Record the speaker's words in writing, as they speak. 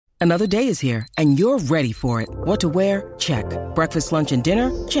Another day is here, and you're ready for it. What to wear? Check. Breakfast, lunch, and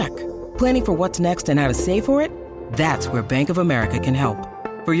dinner? Check. Planning for what's next and how to save for it? That's where Bank of America can help.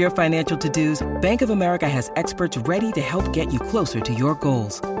 For your financial to-dos, Bank of America has experts ready to help get you closer to your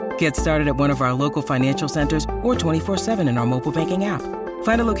goals. Get started at one of our local financial centers or 24/7 in our mobile banking app.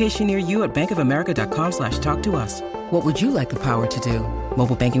 Find a location near you at bankofamerica.com/talktous. What would you like the power to do?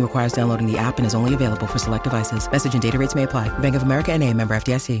 Mobile banking requires downloading the app and is only available for select devices. Message and data rates may apply. Bank of America N.A., member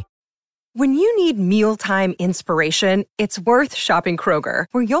FDIC. When you need mealtime inspiration, it's worth shopping Kroger,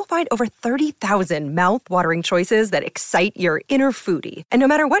 where you'll find over 30,000 mouth-watering choices that excite your inner foodie. And no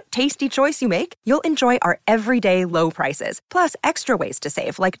matter what tasty choice you make, you'll enjoy our everyday low prices, plus extra ways to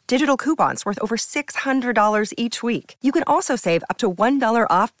save, like digital coupons worth over $600 each week. You can also save up to $1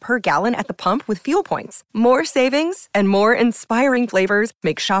 off per gallon at the pump with fuel points. More savings and more inspiring flavors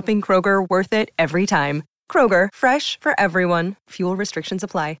make shopping Kroger worth it every time. Kroger, fresh for everyone. Fuel restrictions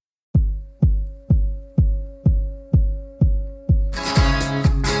apply.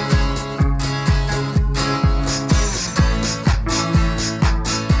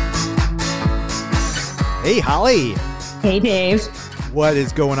 Hey, Holly. Hey, Dave. What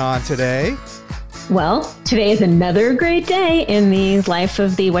is going on today? Well, today is another great day in the life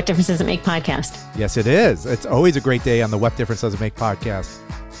of the What Difference Does It Make podcast. Yes, it is. It's always a great day on the What Difference Does It Make podcast.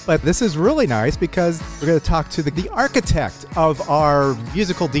 But this is really nice because we're going to talk to the architect of our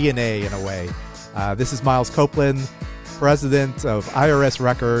musical DNA in a way. This is Miles Copeland, president of IRS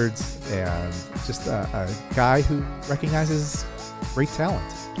Records, and just a guy who recognizes great talent.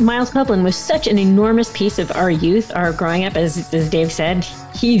 Miles Copeland was such an enormous piece of our youth, our growing up, as Dave said.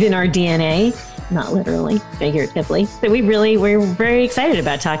 He's in our DNA, not literally, figuratively. So we're very excited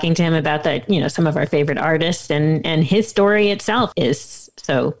about talking to him about some of our favorite artists, and his story itself is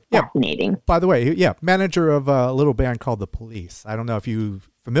so fascinating. By the way, manager of a little band called The Police. I don't know if you're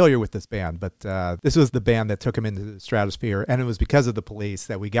familiar with this band, but this was the band that took him into the stratosphere, and it was because of The Police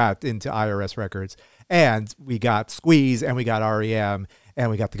that we got into IRS Records, and we got Squeeze, and we got REM, and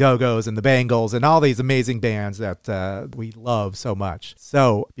we got the Go-Go's and the Bangles and all these amazing bands that we love so much.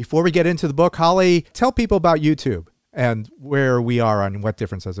 So before we get into the book, Holly, tell people about YouTube and where we are on What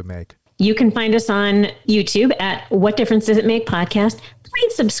Difference Does It Make. You can find us on YouTube at What Difference Does It Make podcast.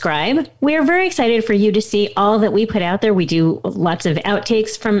 Please subscribe. We are very excited for you to see all that we put out there. We do lots of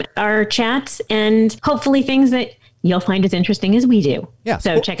outtakes from our chats and hopefully things that you'll find as interesting as we do. Yeah,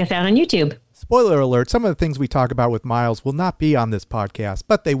 so check us out on YouTube. Spoiler alert, some of the things we talk about with Miles will not be on this podcast,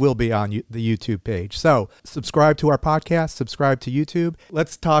 but they will be on the YouTube page. So subscribe to our podcast, subscribe to YouTube.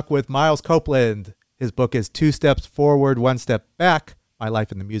 Let's talk with Miles Copeland. His book is 2 Steps Forward, 1 Step Back, My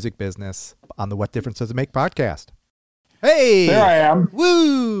Life in the Music Business, on the What Difference Does It Make podcast. Hey! There I am.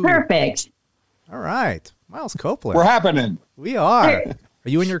 Woo! Perfect. All right. Miles Copeland. We're happening. We are. Are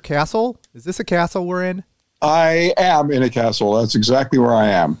you in your castle? Is this a castle we're in? I am in a castle. That's exactly where I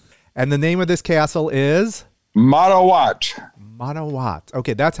am. And the name of this castle is? Matawat. Matawat.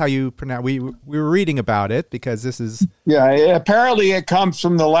 Okay, that's how you pronounce. We were reading about it because this is. Yeah, apparently it comes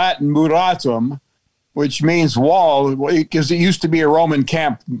from the Latin muratum, which means wall, because it used to be a Roman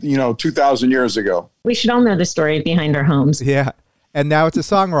camp, 2,000 years ago. We should all know the story behind our homes. Yeah, and now it's a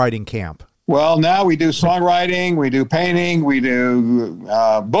songwriting camp. Well, now we do songwriting, we do painting, we do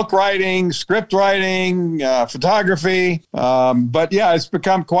book writing, script writing, photography. But yeah, it's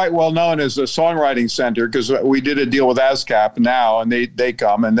become quite well known as a songwriting center because we did a deal with ASCAP now, and they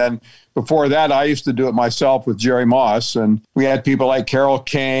come. And then before that, I used to do it myself with Jerry Moss. And we had people like Carole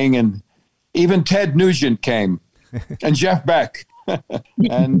King, and even Ted Nugent came, and Jeff Beck.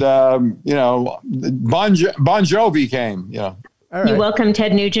 And, Bon Jovi came, All right. You welcome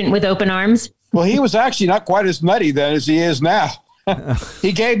Ted Nugent with open arms? Well, he was actually not quite as nutty then as he is now.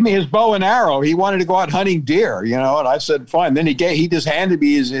 He gave me his bow and arrow. He wanted to go out hunting deer, and I said, fine. Then he just handed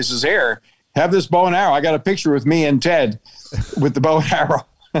me his hair. Have this bow and arrow. I got a picture with me and Ted with the bow and arrow.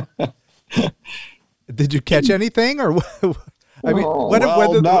 Did you catch anything, or? I mean,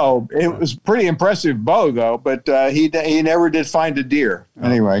 no, it was a pretty impressive bow, though. But he never did find a deer.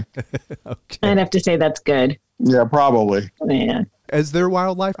 Anyway, Okay. I'd have to say that's good. Yeah, probably. Yeah. Is there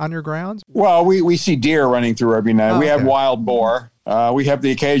wildlife on your grounds? Well, we see deer running through every night. We have okay. wild boar. We have the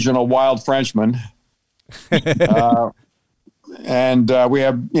occasional wild Frenchman. And we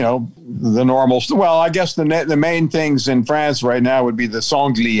have, the normal. Well, I guess the main things in France right now would be the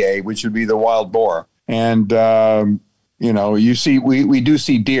sanglier, which would be the wild boar. And, you see, we do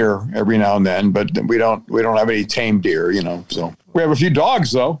see deer every now and then, but we don't have any tame deer, so we have a few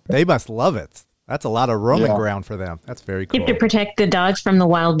dogs, though. They must love it. That's a lot of roaming ground for them. That's very cool. You have to protect the dogs from the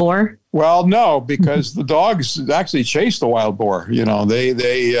wild boar? Well, no, because the dogs actually chase the wild boar.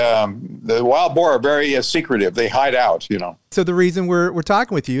 The wild boar are very secretive. They hide out, So the reason we're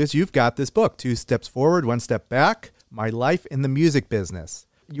talking with you is you've got this book, 2 Steps Forward, 1 Step Back, My Life in the Music Business.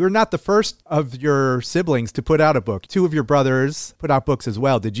 You're not the first of your siblings to put out a book. 2 of your brothers put out books as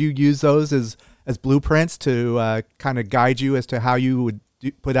well. Did you use those as blueprints to kind of guide you as to how you would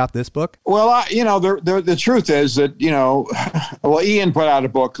put out this book? Well, the truth is that, Ian put out a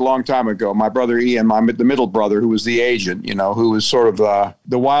book a long time ago. My brother Ian, the middle brother, who was the agent, who was sort of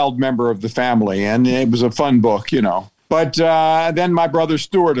the wild member of the family. And it was a fun book, But then my brother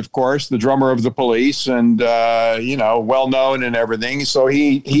Stuart, of course, the drummer of the Police and, well known and everything. So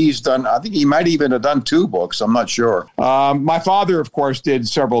he's done, I think he might even have done 2 books. I'm not sure. My father, of course, did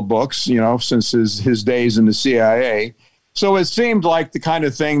several books, since his days in the CIA. So it seemed like the kind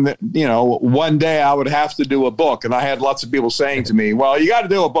of thing that, one day I would have to do a book. And I had lots of people saying to me, well, you got to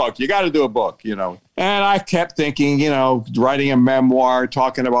do a book. You got to do a book, And I kept thinking, writing a memoir,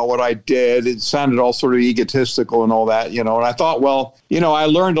 talking about what I did. It sounded all sort of egotistical and all that, And I thought, well, I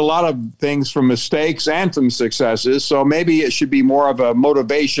learned a lot of things from mistakes and from successes. So maybe it should be more of a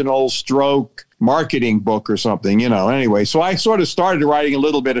motivational stroke marketing book or something, Anyway, so I sort of started writing a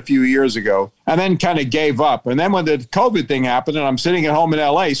little bit a few years ago and then kind of gave up. And then when the COVID thing happened and I'm sitting at home in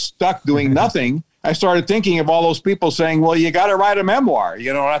LA stuck doing nothing, I started thinking of all those people saying, well, you got to write a memoir,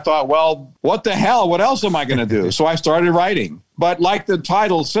 And I thought, well, what the hell? What else am I going to do? So I started writing. But like the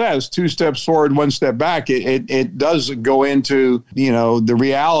title says, 2 steps forward, 1 step back, it does go into, the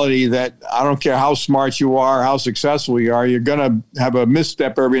reality that I don't care how smart you are, how successful you are, you're going to have a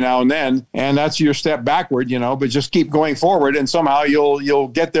misstep every now and then. And that's your step backward, but just keep going forward and somehow you'll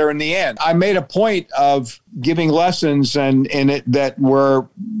get there in the end. I made a point of giving lessons and in it that were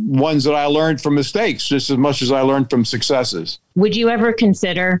ones that I learned from mistakes just as much as I learned from successes. Would you ever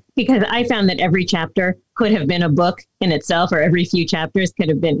consider, because I found that every chapter could have been a book in itself, or every few chapters could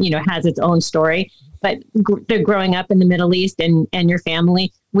have been, has its own story, but growing up in the Middle East and your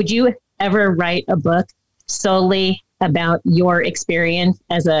family, would you ever write a book solely about your experience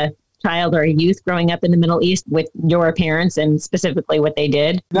as a child or a youth growing up in the Middle East with your parents and specifically what they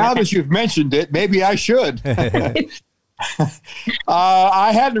did? Now that you've mentioned it, maybe I should.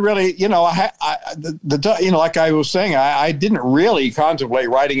 I hadn't really, like I was saying, I didn't really contemplate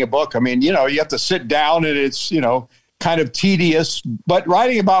writing a book. I mean, you have to sit down and it's, kind of tedious, but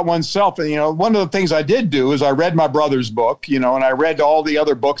writing about oneself. And, one of the things I did do is I read my brother's book, and I read all the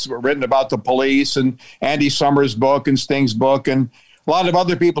other books that were written about the Police and Andy Summers' book and Sting's book and a lot of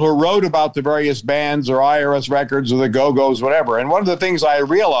other people who wrote about the various bands or IRS records or the Go-Go's, whatever. And one of the things I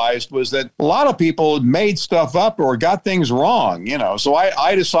realized was that a lot of people made stuff up or got things wrong, So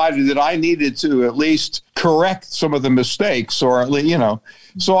I decided that I needed to at least correct some of the mistakes or at least,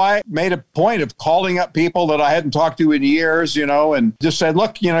 So I made a point of calling up people that I hadn't talked to in years, and just said,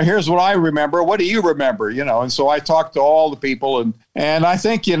 look, here's what I remember. What do you remember? And so I talked to all the people and I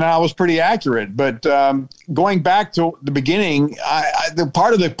think, I was pretty accurate. But going back to the beginning, the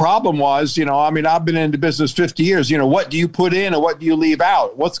part of the problem was, I've been in the business 50 years. What do you put in or what do you leave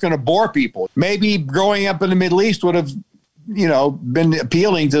out? What's going to bore people? Maybe growing up in the Middle East would have, been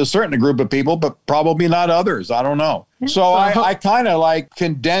appealing to a certain group of people, but probably not others. I don't know. So I kind of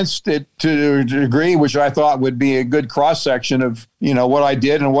condensed it to a degree, which I thought would be a good cross section of, what I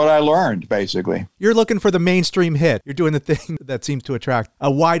did and what I learned, basically. You're looking for the mainstream hit. You're doing the thing that seems to attract a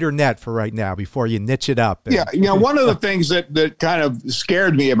wider net for right now before you niche it up. Yeah. One of the things that kind of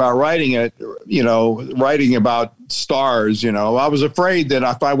scared me about writing about stars, I was afraid that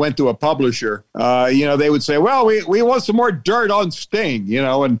if I went to a publisher, they would say, well, we want some more dirt on Sting,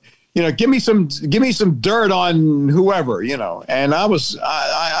 and give me some dirt on whoever, and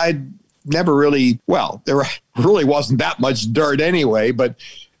I never really, there really wasn't that much dirt anyway, but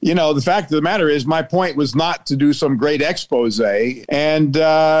the fact of the matter is my point was not to do some great expose. And,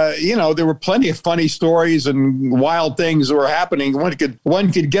 there were plenty of funny stories and wild things that were happening.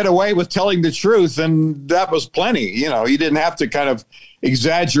 One could get away with telling the truth. And that was plenty. You didn't have to kind of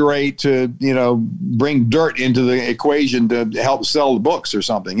exaggerate to, bring dirt into the equation to help sell the books or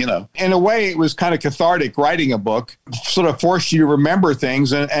something, In a way, it was kind of cathartic writing a book, sort of forced you to remember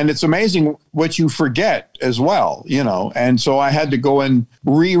things. And it's amazing what you forget as well, And so I had to go and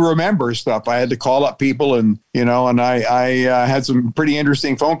remember stuff. I had to call up people and I had some pretty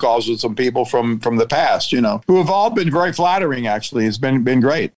interesting phone calls with some people from the past, who have all been very flattering, actually. It's been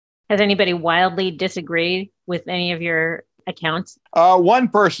great. Has anybody wildly disagreed with any of your account? One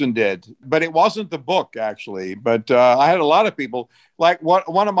person did, but it wasn't the book, actually. But I had a lot of people. Like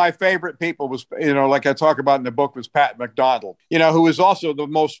one of my favorite people was, like I talk about in the book, was Pat McDonald, who was also the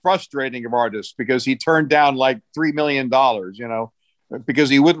most frustrating of artists because he turned down like $3 million, because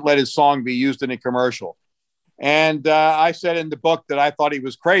he wouldn't let his song be used in a commercial. And I said in the book that I thought he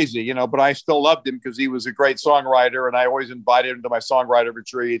was crazy, but I still loved him because he was a great songwriter, and I always invited him to my songwriter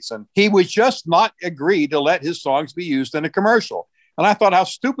retreats. And he would just not agree to let his songs be used in a commercial. And I thought, how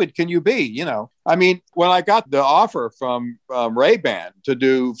stupid can you be? I mean, when I got the offer from Ray-Ban to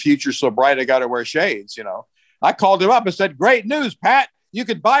do Future So Bright, I Gotta Wear Shades, I called him up and said, great news, Pat. You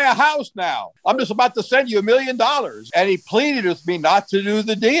could buy a house now. I'm just about to send you $1 million. And he pleaded with me not to do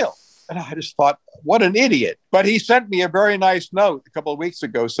the deal. And I just thought, what an idiot. But he sent me a very nice note a couple of weeks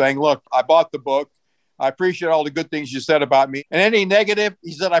ago saying, look, I bought the book. I appreciate all the good things you said about me. And any negative,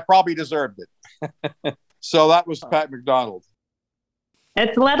 he said, I probably deserved it. So that was Pat McDonald.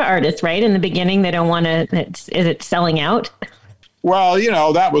 That's a lot of artists, right? In the beginning, they don't want to, is it selling out? Well,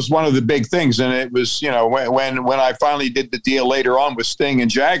 that was one of the big things. And it was, when I finally did the deal later on with Sting and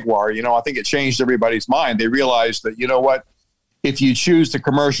Jaguar, I think it changed everybody's mind. They realized that, what? If you choose the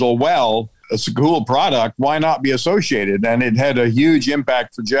commercial well, it's a cool product, why not be associated? And it had a huge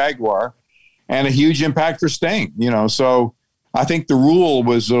impact for Jaguar and a huge impact for Sting, So I think the rule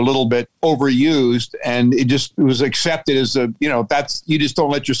was a little bit overused, and it was accepted as you just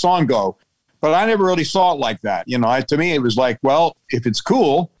don't let your song go. But I never really saw it like that. To me, it was like, well, if it's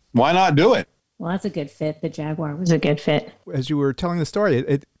cool, why not do it? Well, that's a good fit. The Jaguar was a good fit. As you were telling the story,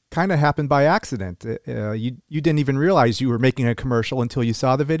 it kind of happened by accident. You didn't even realize you were making a commercial until you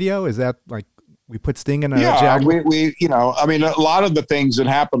saw the video. Is that like we put Sting in a Jaguar? we I mean, a lot of the things that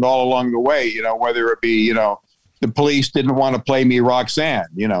happened all along the way, whether it be, the police didn't want to play me Roxanne.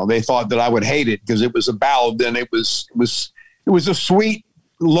 They thought that I would hate it because it was a ballad, and it was a sweet,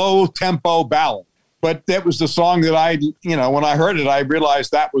 low tempo ballad. But that was the song that when I heard it, I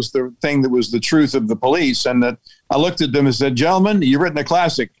realized that was the thing that was the truth of the police. And that I looked at them and said, gentlemen, you've written a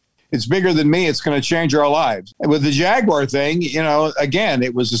classic. It's bigger than me. It's going to change our lives. And with the Jaguar thing, again,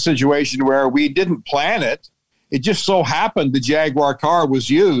 it was a situation where we didn't plan it. It just so happened the Jaguar car was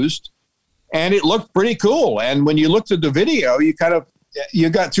used, and it looked pretty cool. And when you looked at the video, you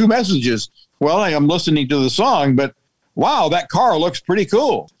got two messages. Well, I'm listening to the song, but wow, that car looks pretty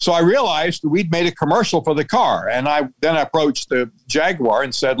cool. So I realized we'd made a commercial for the car. And I then approached the Jaguar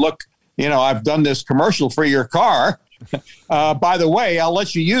and said, look, I've done this commercial for your car. By the way, I'll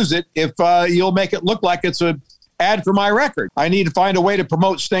let you use it if you'll make it look like it's an ad for my record. I need to find a way to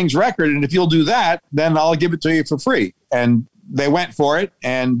promote Sting's record. And if you'll do that, then I'll give it to you for free. And they went for it.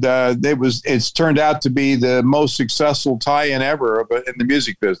 And it's turned out to be the most successful tie-in ever in the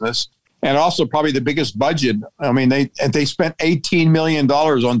music business. And also probably the biggest budget. I mean, they spent $18 million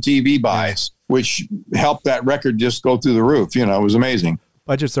on TV buys, which helped that record just go through the roof. It was amazing.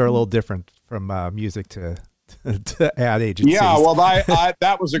 Budgets are a little different from music to ad agencies. Yeah, well,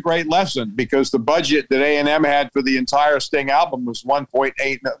 that was a great lesson because the budget that A&M had for the entire Sting album was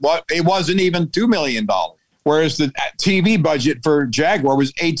 1.8. Well, it wasn't even $2 million, whereas the TV budget for Jaguar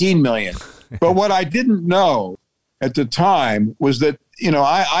was $18 million. But what I didn't know at the time was that,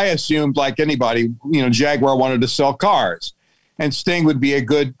 I assumed like anybody, Jaguar wanted to sell cars, and Sting would be a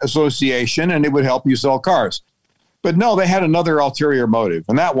good association and it would help you sell cars. But no, they had another ulterior motive,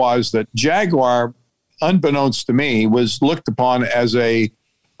 and that was that Jaguar, unbeknownst to me, was looked upon as a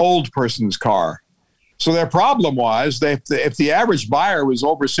old person's car. So their problem was that if the average buyer was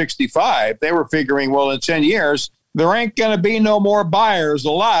over 65, they were figuring, well, in 10 years, there ain't going to be no more buyers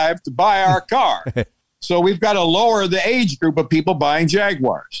alive to buy our car. So we've got to lower the age group of people buying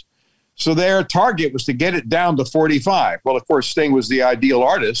Jaguars. So their target was to get it down to 45. Well, of course, Sting was the ideal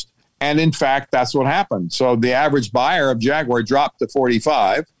artist. And in fact, that's what happened. So the average buyer of Jaguar dropped to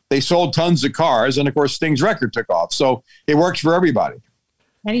 45. They sold tons of cars. And of course, Sting's record took off. So it works for everybody.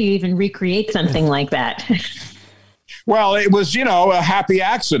 How do you even recreate something like that? Well, it was, a happy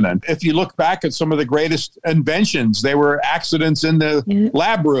accident. If you look back at some of the greatest inventions, they were accidents in the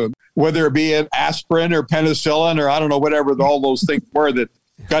lab room, whether it be an aspirin or penicillin or I don't know, whatever all those things were that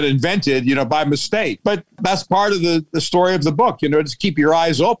got invented, by mistake. But that's part of the story of the book, just keep your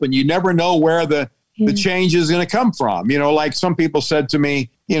eyes open. You never know where the change is going to come from. Like some people said to me,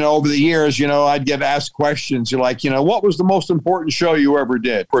 over the years, I'd get asked questions. You're like, what was the most important show you ever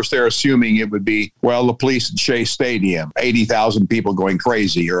did? Of course, they're assuming it would be, the police at Shea Stadium, 80,000 people going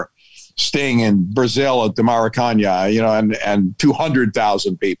crazy, or Sting in Brazil at the Maracanã, and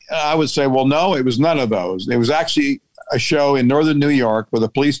 200,000 people. I would say, well, no, it was none of those. It was actually a show in northern New York with a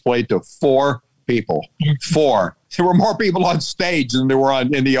police plate of 4 people. 4. There were more people on stage than there were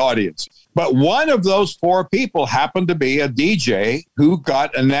in the audience. But one of those 4 people happened to be a DJ who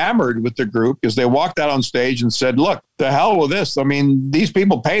got enamored with the group because they walked out on stage and said, look, the hell with this. I mean, these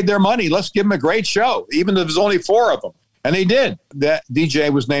people paid their money. Let's give them a great show, even if there's only 4 of them. And they did. That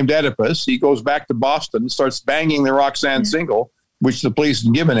DJ was named Oedipus. He goes back to Boston, starts banging the Roxanne single, which the police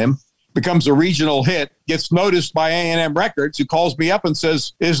had given him, becomes a regional hit, gets noticed by A&M Records, who calls me up and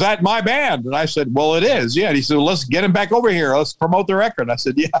says, is that my band? And I said, well, it is. Yeah. And he said, well, let's get him back over here. Let's promote the record. I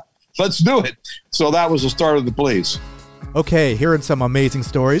said, yeah. Let's do it. So that was the start of the Police. Okay, hearing some amazing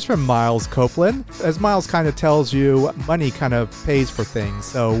stories from Miles Copeland. As Miles kind of tells you, money kind of pays for things.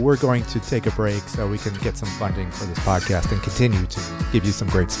 So we're going to take a break so we can get some funding for this podcast and continue to give you some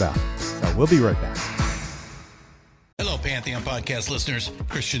great stuff. So we'll be right back. Hello, Pantheon podcast listeners.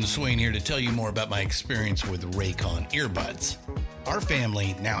 Christian Swain here to tell you more about my experience with Raycon earbuds. Our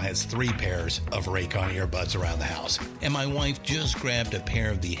family now has 3 pairs of Raycon earbuds around the house, and my wife just grabbed a pair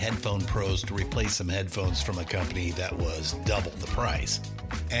of the Headphone Pros to replace some headphones from a company that was double the price.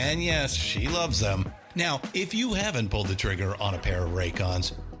 And yes, she loves them. Now, if you haven't pulled the trigger on a pair of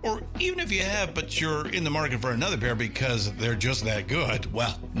Raycons, or even if you have, but you're in the market for another pair because they're just that good,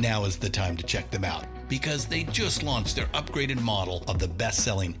 well, now is the time to check them out, because they just launched their upgraded model of the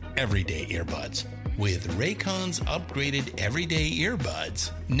best-selling everyday earbuds. With Raycon's upgraded everyday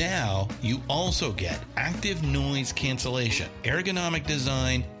earbuds, now you also get active noise cancellation, ergonomic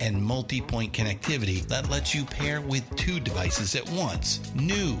design, and multi-point connectivity that lets you pair with 2 devices at once.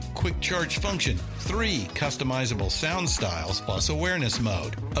 New quick charge function, 3 customizable sound styles, plus awareness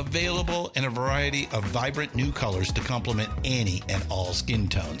mode. Available in a variety of vibrant new colors to complement any and all skin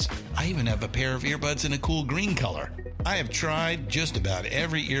tones. I even have a pair of earbuds in a cool green color. I have tried just about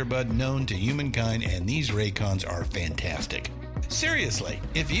every earbud known to humankind, and these Raycons are fantastic. Seriously,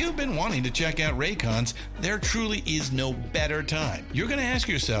 if you've been wanting to check out Raycons, there truly is no better time. You're going to ask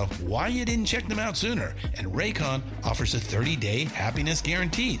yourself why you didn't check them out sooner, and Raycon offers a 30-day happiness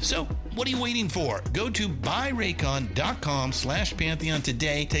guarantee. So what are you waiting for? Go to buyraycon.com/Pantheon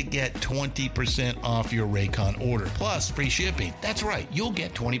today to get 20% off your Raycon order, plus free shipping. That's right, you'll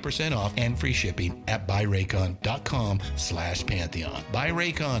get 20% off and free shipping at buyraycon.com/Pantheon.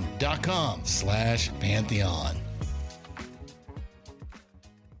 buyraycon.com/Pantheon.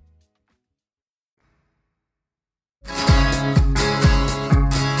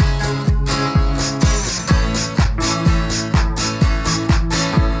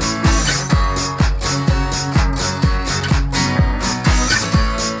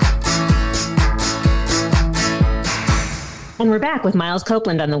 And we're back with Miles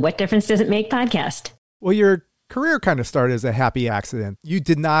Copeland on the What Difference Does It Make podcast. Well, your career kind of started as a happy accident. You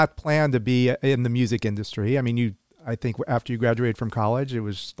did not plan to be in the music industry. I mean, I think after you graduated from college, it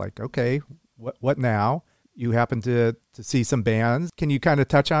was like, okay, what now? You happened to see some bands. Can you kind of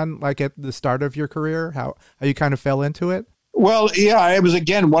touch on, like, at the start of your career, how you kind of fell into it? Well, yeah, it was,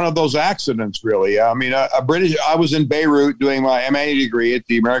 again, one of those accidents, really. I mean, I was in Beirut doing my MA degree at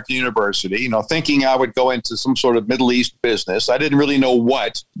the American University, thinking I would go into some sort of Middle East business. I didn't really know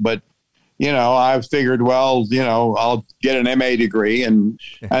what, but, I figured, well, I'll get an MA degree. And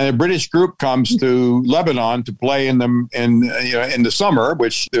a British group comes to Lebanon to play in the summer,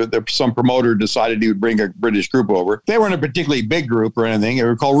 which some promoter decided he would bring a British group over. They weren't a particularly big group or anything. They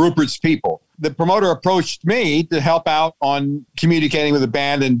were called Rupert's People. The promoter approached me to help out on communicating with the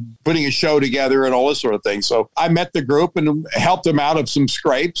band and putting a show together and all this sort of thing. So I met the group and helped them out of some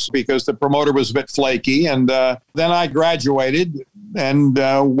scrapes because the promoter was a bit flaky. And then I graduated and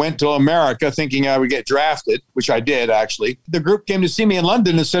went to America thinking I would get drafted, which I did, actually. The group came to see me in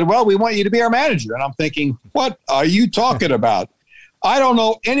London and said, well, we want you to be our manager. And I'm thinking, what are you talking about? I don't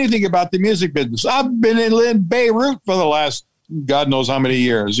know anything about the music business. I've been in Beirut for the last God knows how many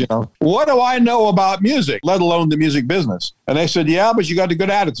years, What do I know about music, let alone the music business? And they said, yeah, but you got a good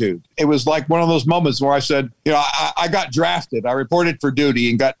attitude. It was like one of those moments where I said, I got drafted. I reported for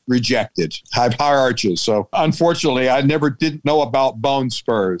duty and got rejected. I have high arches. So unfortunately, I never did know about bone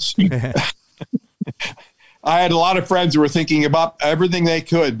spurs. I had a lot of friends who were thinking about everything they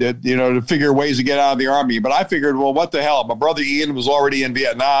could to figure ways to get out of the Army. But I figured, well, what the hell? My brother Ian was already in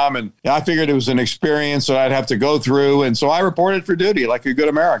Vietnam, and I figured it was an experience that I'd have to go through. And so I reported for duty like a good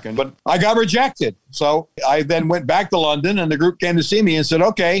American. But I got rejected. So I then went back to London, and the group came to see me and said,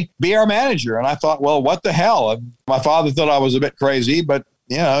 okay, be our manager. And I thought, well, what the hell? My father thought I was a bit crazy, but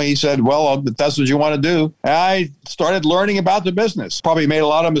he said, well, if that's what you want to do. And I started learning about the business. Probably made a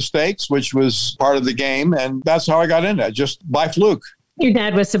lot of mistakes, which was part of the game. And that's how I got into it, just by fluke. Your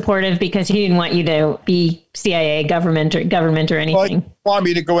dad was supportive because he didn't want you to be CIA, government or anything. Well, he wanted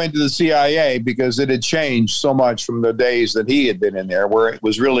me to go into the CIA because it had changed so much from the days that he had been in there, where it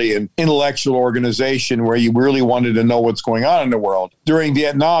was really an intellectual organization where you really wanted to know what's going on in the world. During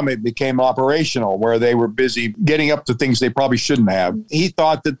Vietnam, it became operational, where they were busy getting up to things they probably shouldn't have. He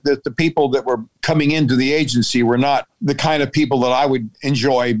thought that the people that were coming into the agency were not the kind of people that I would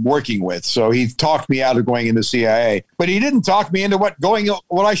enjoy working with. So he talked me out of going into CIA, but he didn't talk me into what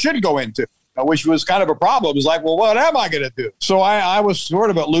I should go into, which was kind of a problem. It was like, well, what am I going to do? So I was sort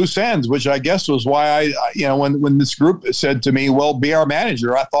of at loose ends, which I guess was why when this group said to me, well, be our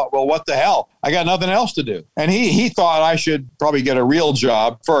manager, I thought, well, what the hell? I got nothing else to do. And he thought I should probably get a real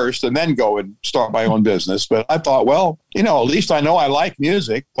job first and then go and start my own business. But I thought, well, at least I know I like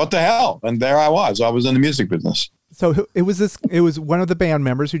music. What the hell? And there I was in the music business. So it was one of the band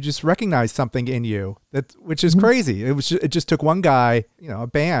members who just recognized something in you, which is crazy. It just took one guy, a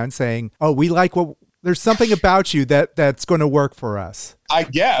band saying, "Oh, we like there's something about you that's going to work for us." I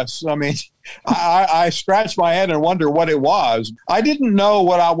guess. I mean, I scratched my head and wonder what it was. I didn't know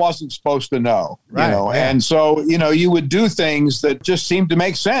what I wasn't supposed to know, right, yeah. And so, you would do things that just seemed to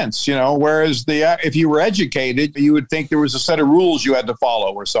make sense, whereas if you were educated, you would think there was a set of rules you had to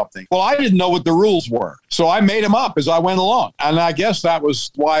follow or something. Well, I didn't know what the rules were. So I made them up as I went along. And I guess that was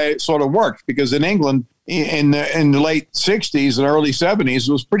why it sort of worked, because in England, in the late 60s and early 70s,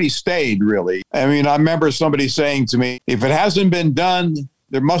 it was pretty staid, really. I mean, I remember somebody saying to me, if it hasn't been done,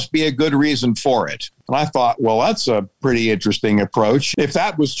 there must be a good reason for it. And I thought, well, that's a pretty interesting approach. If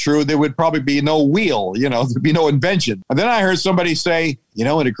that was true, there would probably be no wheel, there'd be no invention. And then I heard somebody say, in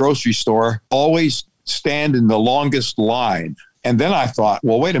a grocery store, always stand in the longest line. And then I thought,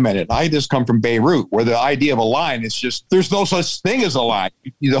 well, wait a minute. I just come from Beirut, where the idea of a line is just, there's no such thing as a line.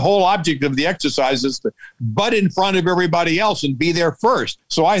 The whole object of the exercise is to butt in front of everybody else and be there first.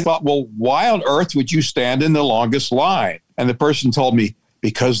 So I thought, well, why on earth would you stand in the longest line? And the person told me,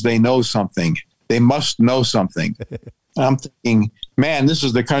 because they know something. They must know something. And I'm thinking, man, this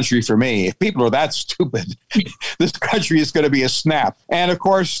is the country for me. If people are that stupid, this country is going to be a snap. And of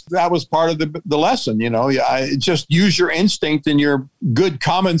course, that was part of the lesson. Just use your instinct and your good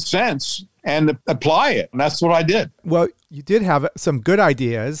common sense and apply it. And that's what I did. Well, you did have some good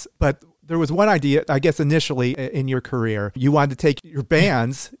ideas, but there was one idea, I guess, initially in your career. You wanted to take your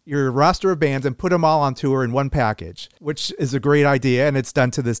bands, your roster of bands, and put them all on tour in one package, which is a great idea, and it's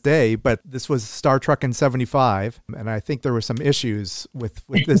done to this day. But this was Star Trek in '75, and I think there were some issues with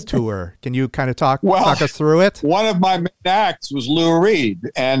this tour. Can you kind of talk us through it? One of my main acts was Lou Reed,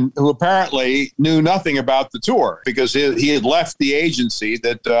 and who apparently knew nothing about the tour because he had left the agency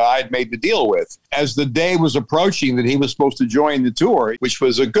that I'd made the deal with. As the day was approaching that he was supposed to join the tour, which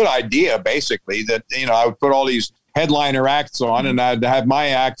was a good idea, basically, that, I would put all these headliner acts on and I'd have my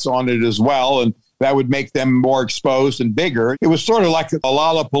acts on it as well. And that would make them more exposed and bigger. It was sort of like a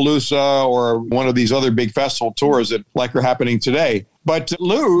Lollapalooza or one of these other big festival tours that are happening today. But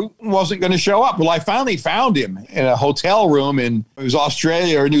Lou wasn't going to show up. Well, I finally found him in a hotel room it was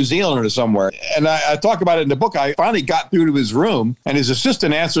Australia or New Zealand or somewhere. And I talk about it in the book. I finally got through to his room and his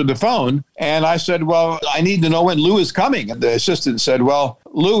assistant answered the phone. And I said, well, I need to know when Lou is coming. And the assistant said, well,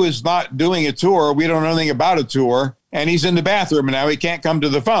 Lou is not doing a tour. We don't know anything about a tour. And he's in the bathroom now. He can't come to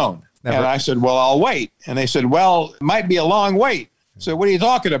the phone. Never. And I said, well, I'll wait. And they said, well, it might be a long wait. So what are you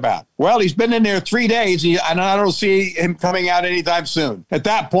talking about? Well, he's been in there 3 days, and I don't see him coming out anytime soon. At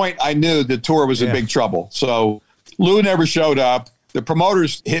that point, I knew the tour was in big trouble. So Lou never showed up. The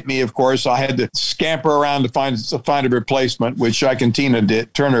promoters hit me, of course. I had to scamper around to find a replacement, which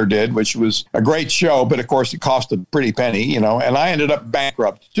Turner did, which was a great show. But, of course, it cost a pretty penny, and I ended up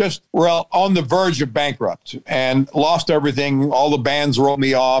bankrupt, on the verge of bankrupt and lost everything. All the bands wrote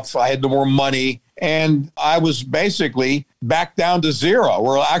me off. I had no more money. And I was basically back down to zero,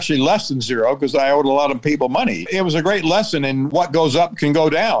 or actually less than zero, because I owed a lot of people money. It was a great lesson in what goes up can go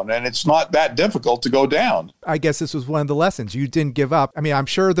down, and it's not that difficult to go down. I guess this was one of the lessons. You didn't give up. I mean, I'm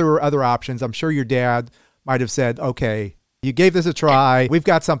sure there were other options. I'm sure your dad might have said, okay, you gave this a try. We've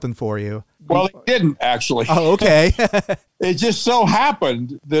got something for you. Well, he didn't, actually. Oh, okay. It just so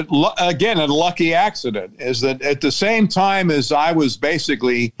happened that, again, a lucky accident is that at the same time as I was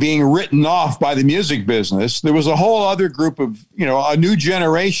basically being written off by the music business, there was a whole other group of, a new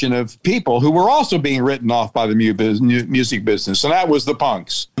generation of people who were also being written off by the music business, and that was the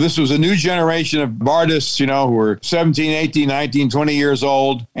punks. This was a new generation of artists, who were 17, 18, 19, 20 years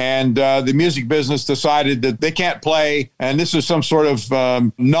old, and the music business decided that they can't play, and this is some sort of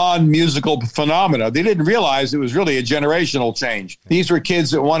non-musical phenomena. They didn't realize it was really a generation generational change. These were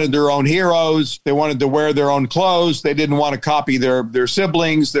kids that wanted their own heroes. They wanted to wear their own clothes. They didn't want to copy their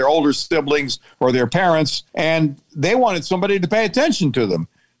siblings, their older siblings, or their parents. And they wanted somebody to pay attention to them.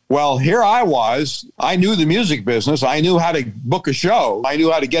 Well, here I was. I knew the music business. I knew how to book a show. I knew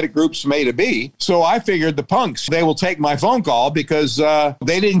how to get groups from A to B. So I figured the punks, they will take my phone call because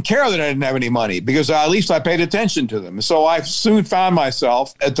they didn't care that I didn't have any money, because at least I paid attention to them. So I soon found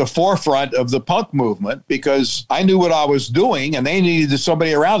myself at the forefront of the punk movement because I knew what I was doing and they needed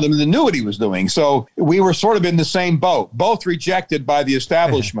somebody around them that knew what he was doing. So we were sort of in the same boat, both rejected by the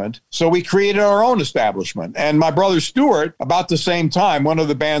establishment. So we created our own establishment. And my brother Stuart, about the same time, one of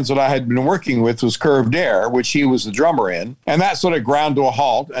the bands that I had been working with was Curved Air, which he was the drummer in. And that sort of ground to a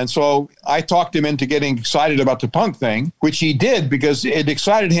halt. And so I talked him into getting excited about the punk thing, which he did because it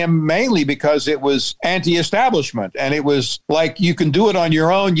excited him mainly because it was anti-establishment. And it was like, you can do it on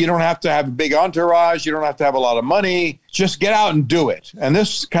your own. You don't have to have a big entourage. You don't have to have a lot of money. Just get out and do it. And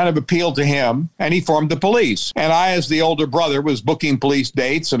this kind of appealed to him, and he formed the Police. And I, as the older brother, was booking Police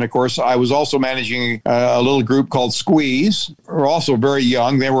dates. And of course, I was also managing a little group called Squeeze. They were also very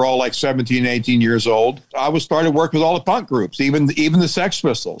young. They were all like 17, 18 years old. I was started working with all the punk groups, even the Sex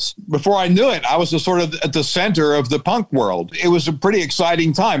Pistols. Before I knew it, I was sort of at the center of the punk world. It was a pretty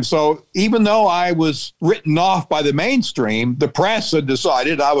exciting time. So even though I was written off by the mainstream, the press had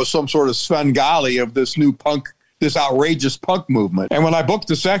decided I was some sort of Svengali of this new punk, this outrageous punk movement. And when I booked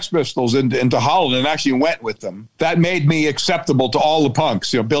the Sex Pistols into Holland and actually went with them, that made me acceptable to all the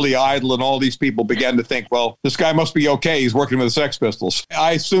punks. You know, Billy Idol and all these people began to think, well, this guy must be okay. He's working with the Sex Pistols.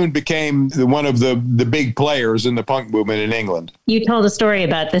 I soon became one of the big players in the punk movement in England. You told a story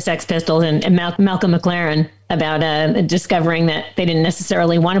about the Sex Pistols and Malcolm McLaren about discovering that they didn't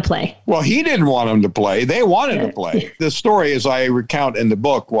necessarily want to play. Well, he didn't want them to play. They wanted to play. The story, as I recount in the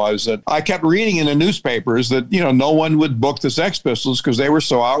book, was that I kept reading in the newspapers that, no one would book the Sex Pistols because they were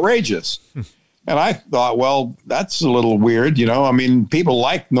so outrageous. And I thought, well, that's a little weird. People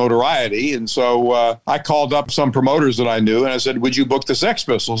like notoriety. And so I called up some promoters that I knew and I said, would you book the Sex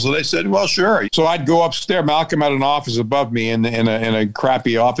Pistols? And they said, well, sure. So I'd go upstairs. Malcolm had an office above me in a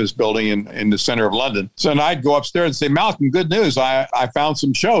crappy office building in the center of London. So I'd go upstairs and say, Malcolm, good news. I found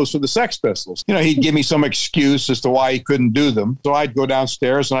some shows for the Sex Pistols. He'd give me some excuse as to why he couldn't do them. So I'd go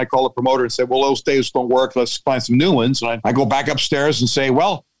downstairs and I'd call the promoter and say, well, those days don't work. Let's find some new ones. And I go back upstairs and say,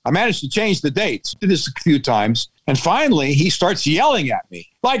 well, I managed to change the dates. Did this a few times. And finally, he starts yelling at me.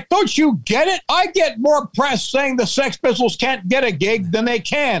 Like, don't you get it? I get more press saying the Sex Pistols can't get a gig than they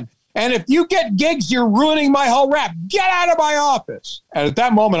can. And if you get gigs, you're ruining my whole rap. Get out of my office. And at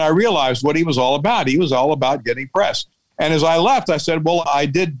that moment, I realized what he was all about. He was all about getting press. And as I left, I said, well, I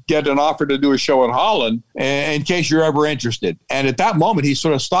did get an offer to do a show in Holland in case you're ever interested. And at that moment, he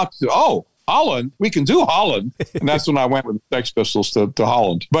sort of stopped. Holland, we can do Holland. And that's when I went with the Sex Pistols to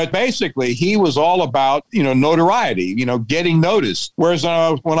Holland. But basically, he was all about, notoriety, getting noticed. Whereas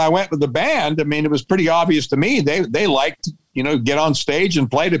when I went with the band, it was pretty obvious to me. They liked, get on stage and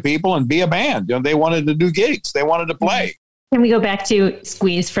play to people and be a band. They wanted to do gigs. They wanted to play. Can we go back to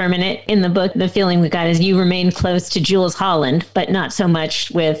Squeeze for a minute? In the book, the feeling we got is you remained close to Jules Holland, but not so much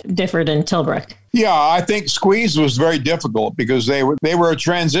with Difford and Tilbrook. Yeah, I think Squeeze was very difficult because they were a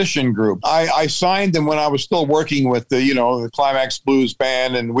transition group. I signed them when I was still working with the Climax Blues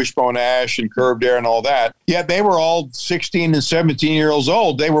Band and Wishbone Ash and Curved Air and all that. Yet they were all 16 and 17 years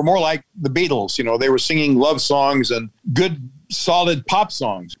old. They were more like the Beatles. They were singing love songs and good, solid pop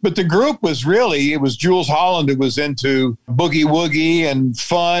songs. But the group was it was Jules Holland who was into boogie woogie and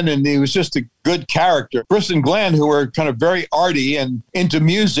fun, and he was just a good character. Chris and Glenn, who were kind of very arty and into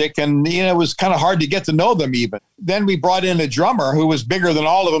music, and it was kind of hard to get to know them even. Then we brought in a drummer who was bigger than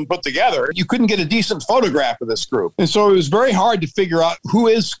all of them put together. You couldn't get a decent photograph of this group. And so it was very hard to figure out who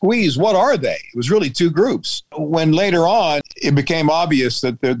is Squeeze, what are they? It was really two groups. When later on, it became obvious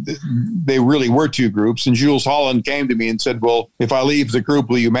that they really were two groups. And Jules Holland came to me and said, well, if I leave the group,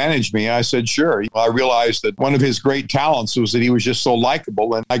 will you manage me? I said, sure. I realized that one of his great talents was that he was just so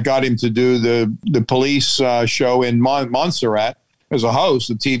likable. And I got him to do the Police show in Montserrat as a host,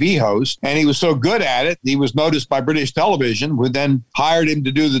 a TV host, and he was so good at it, he was noticed by British television, who then hired him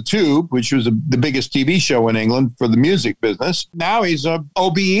to do The Tube, which was the biggest TV show in England for the music business. Now he's a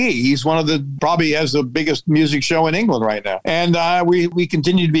OBE. He's probably has the biggest music show in England right now. And we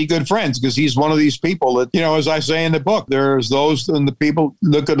continue to be good friends because he's one of these people that, as I say in the book, there's those and the people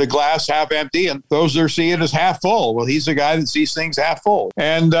look at the glass half empty and those that see it as half full. Well, he's the guy that sees things half full.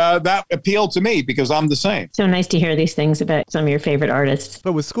 And that appealed to me because I'm the same. So nice to hear these things about some of your favorite favorite artists.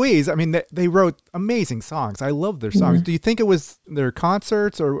 But with Squeeze, I mean, they wrote amazing songs. I love their songs. Mm-hmm. Do you think it was their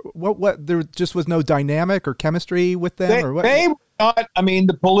concerts or what? There just was no dynamic or chemistry with them, or what? They were not. I mean,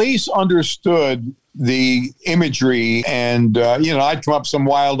 the Police understood the imagery, and I'd come up with some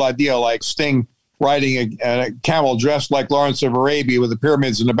wild idea like Sting riding a camel dressed like Lawrence of Arabia with the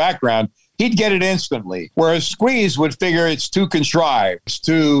pyramids in the background. He'd get it instantly. Whereas Squeeze would figure it's too contrived, it's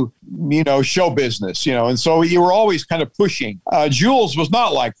too, show business, and so you were always kind of pushing. Jules was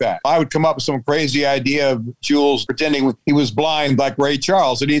not like that. I would come up with some crazy idea of Jules pretending he was blind like Ray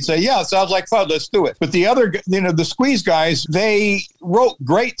Charles, and he'd say, yeah, it sounds like fun, let's do it. But the other, the Squeeze guys, they wrote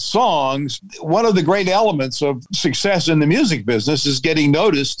great songs. One of the great elements of success in the music business is getting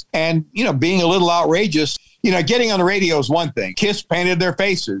noticed and, being a little outrageous. Getting on the radio is one thing. Kiss painted their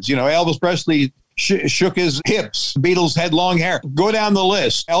faces. Elvis Presley shook his hips. Beatles had long hair. Go down the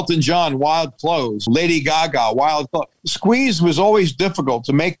list. Elton John, wild clothes. Lady Gaga, wild clothes. Squeeze was always difficult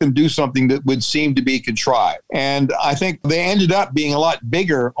to make them do something that would seem to be contrived. And I think they ended up being a lot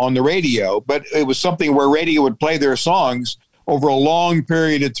bigger on the radio, but it was something where radio would play their songs over a long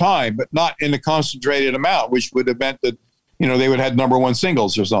period of time, but not in a concentrated amount, which would have meant that they would have had number one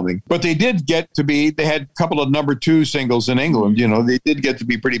singles or something. But they did get to be, they had a couple of number two singles in England. They did get to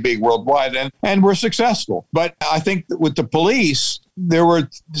be pretty big worldwide and were successful. But I think that with the Police, there were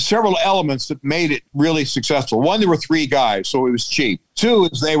several elements that made it really successful. One, there were three guys, so it was cheap. Two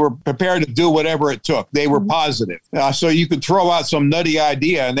is they were prepared to do whatever it took. They were positive. So you could throw out some nutty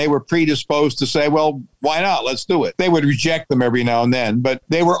idea and they were predisposed to say, well, why not? Let's do it. They would reject them every now and then, but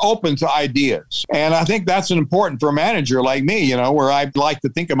they were open to ideas. And I think that's important for a manager like me, where I like to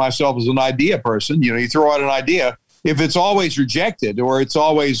think of myself as an idea person. You throw out an idea. If it's always rejected or it's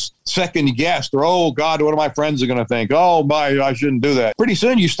always second guessed or, oh, God, what are my friends are going to think? Oh, I shouldn't do that. Pretty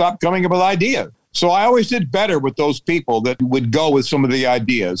soon you stop coming up with ideas. So I always did better with those people that would go with some of the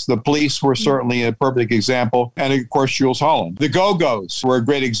ideas. The Police were certainly a perfect example. And of course, Jules Holland. The Go-Go's were a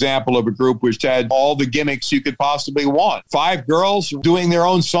great example of a group which had all the gimmicks you could possibly want. 5 girls doing their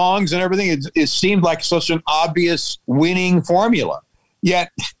own songs and everything. It seemed like such an obvious winning formula.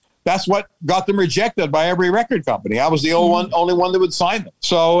 Yet that's what got them rejected by every record company. I was the only one that would sign them.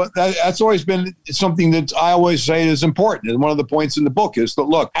 So that's always been something that I always say is important. And one of the points in the book is that,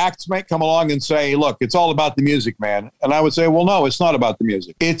 look, acts might come along and say, look, it's all about the music, man. And I would say, well, no, it's not about the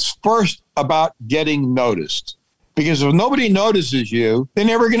music. It's first about getting noticed. Because if nobody notices you, they're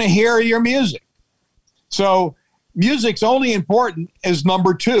never going to hear your music. So music's only important as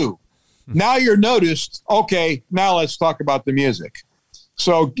number 2. Now you're noticed. Okay, now let's talk about the music.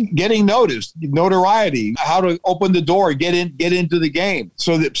 So getting noticed, notoriety, how to open the door, get into the game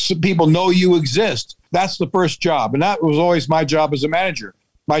so that people know you exist. That's the first job. And that was always my job as a manager.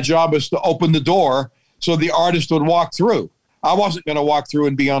 My job was to open the door so the artist would walk through. I wasn't going to walk through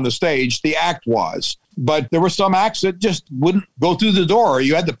and be on the stage. The act was. But there were some acts that just wouldn't go through the door.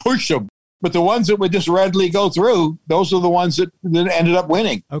 You had to push them. But the ones that would just readily go through, those are the ones that ended up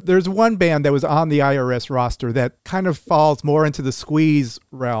winning. There's one band that was on the IRS roster that kind of falls more into the Squeeze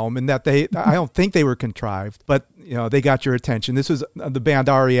realm, and that I don't think they were contrived, but they got your attention. This was the band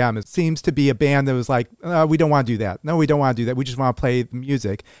REM. It seems to be a band that was like, we don't want to do that. No, we don't want to do that. We just want to play the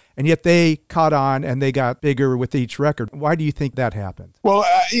music. And yet they caught on and they got bigger with each record. Why do you think that happened? Well,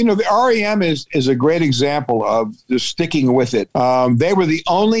 the REM is a great example of just sticking with it. They were the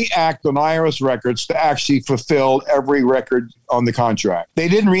only act on IRS Records to actually fulfill every record on the contract. They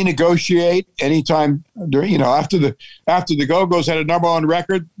didn't renegotiate anytime during, after the Go-Go's had a number one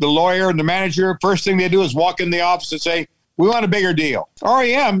record, the lawyer and the manager, first thing they do is walk in the office and say, we want a bigger deal.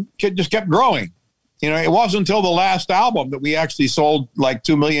 REM just kept growing. It wasn't until the last album that we actually sold like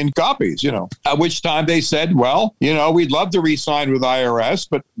 2 million copies, at which time they said, well, we'd love to re-sign with IRS,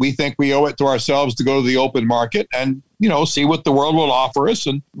 but we think we owe it to ourselves to go to the open market and, see what the world will offer us.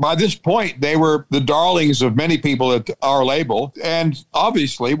 And by this point, they were the darlings of many people at our label and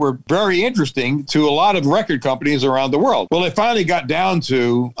obviously were very interesting to a lot of record companies around the world. Well, it finally got down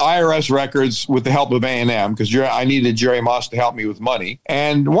to IRS Records with the help of A&M because I needed Jerry Moss to help me with money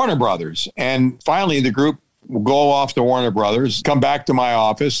and Warner Brothers. And finally, the group will go off to Warner Brothers, come back to my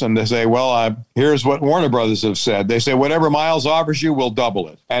office, and they say, well, here's what Warner Brothers have said. They say, whatever Miles offers you, we'll double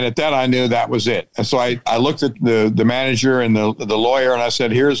it. And at that, I knew that was it. And so I looked at the manager and the lawyer, and I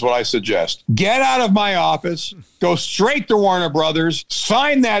said, here's what I suggest. Get out of my office, go straight to Warner Brothers,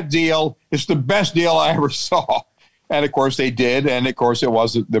 sign that deal. It's the best deal I ever saw. And of course they did. And of course it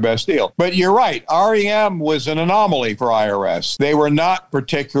wasn't the best deal. But you're right. REM was an anomaly for IRS. They were not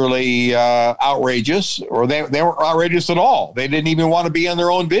particularly outrageous, or they weren't outrageous at all. They didn't even want to be in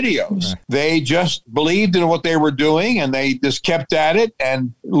their own videos. Right. They just believed in what they were doing, and they just kept at it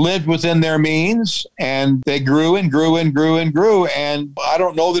and lived within their means. And they grew and grew and grew and grew. And I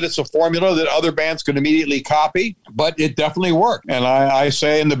don't know that it's a formula that other bands could immediately copy, but it definitely worked. And I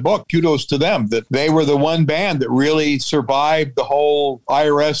say in the book, kudos to them, that they were the one band that really survived the whole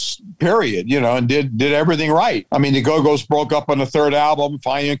IRS period, and did everything right. I mean, the Go-Go's broke up on the third album,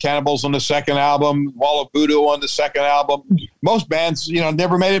 Finding Cannibals on the second album, Wall of Voodoo on the second album. Most bands,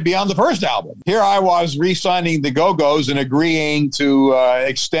 never made it beyond the first album. Here I was re-signing the Go-Go's and agreeing to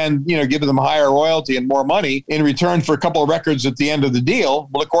extend, give them higher royalty and more money in return for a couple of records at the end of the deal.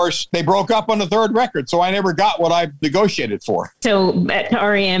 Well, of course, they broke up on the third record, so I never got what I negotiated for. So at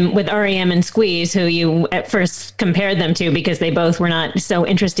REM, with REM and Squeeze, who you at first compared them to because they both were not so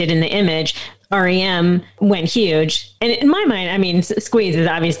interested in the image, REM went huge. And in my mind, I mean, Squeeze is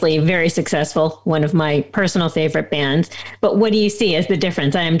obviously very successful, one of my personal favorite bands. But what do you see as the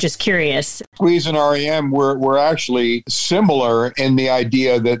difference? I am just curious. Squeeze and REM were actually similar in the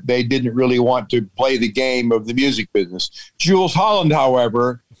idea that they didn't really want to play the game of the music business. Jules Holland,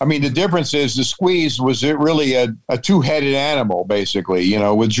 however, I mean, the difference is the Squeeze was really a two-headed animal, basically,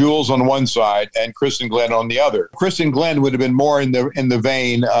 with Jules on one side and Chris and Glenn on the other. Chris and Glenn would have been more in the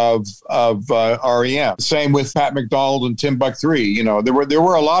vein of REM. Same with Pat McDonald and Tim Buck 3. There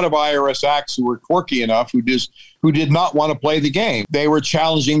were a lot of IRS acts who were quirky enough who did not want to play the game. They were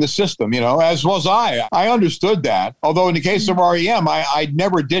challenging the system, as was I. I understood that. Although in the case of REM, I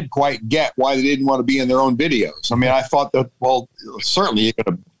never did quite get why they didn't want to be in their own videos. I mean, I thought that, well, certainly you're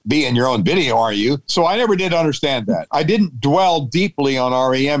going to be in your own video, are you? So I never did understand that. I didn't dwell deeply on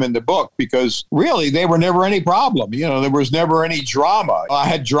REM in the book because really they were never any problem. There was never any drama. I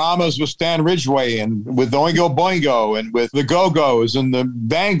had dramas with Stan Ridgway and with Oingo Boingo and with the Go-Go's and the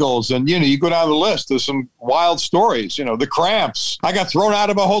Bangles. And, you go down the list, there's some wild stories. The Cramps. I got thrown out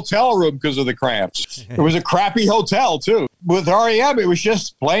of a hotel room because of the Cramps. It was a crappy hotel, too. With REM, it was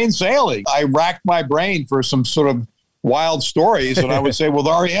just plain sailing. I racked my brain for some sort of wild stories, and I would say,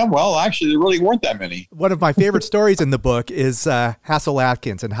 well, REM, well, actually, there really weren't that many. One of my favorite stories in the book is Hassel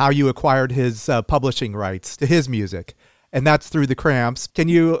Atkins and how you acquired his publishing rights to his music, and that's through the Cramps. Can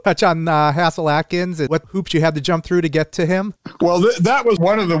you touch on Hassel Atkins and what hoops you had to jump through to get to him? Well, that was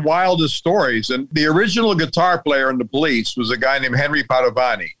one of the wildest stories, and the original guitar player in the Police was a guy named Henry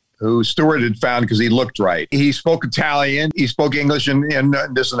Padovani, who Stewart had found because he looked right. He spoke Italian, he spoke English and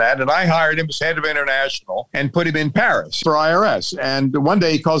this and that, and I hired him as head of international and put him in Paris for IRS. And one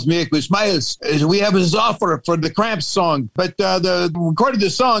day he calls me, he goes, Miles, we have his offer for the Cramps song, but recorded the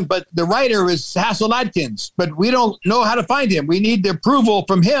song, but the writer is Hassel Atkins, but we don't know how to find him. We need the approval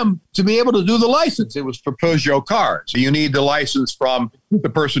from him to be able to do the license. It was for Peugeot cars. So you need the license from the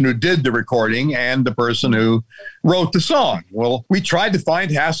person who did the recording and the person who wrote the song. Well, we tried to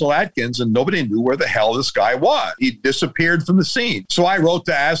find Hassel Atkins and nobody knew where the hell this guy was. He disappeared from the scene. So I wrote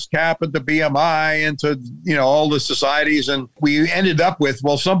to ASCAP and to BMI and to, all the societies. And we ended up with,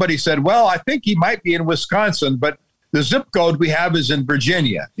 somebody said, well, I think he might be in Wisconsin, but the zip code we have is in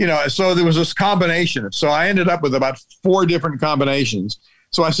Virginia. So there was this combination. So I ended up with about 4 different combinations.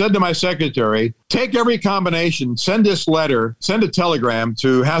 So I said to my secretary, take every combination, send this letter, send a telegram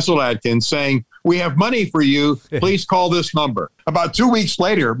to Hassel Atkins saying, we have money for you. Please call this number. About 2 weeks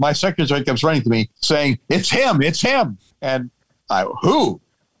later, my secretary comes running to me saying, it's him. And who?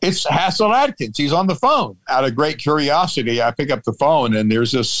 It's Hassel Atkins. He's on the phone. Out of great curiosity, I pick up the phone and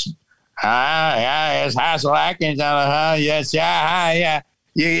there's this, it's Hassel Atkins. Yes, yeah.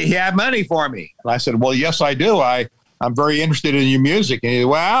 You have money for me. And I said, well, yes, I do. I'm very interested in your music. And he said,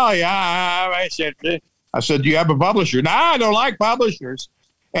 well, yeah. I said, do you have a publisher? No, I don't like publishers.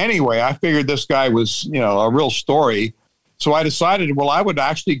 Anyway, I figured this guy was, a real story. So I decided, I would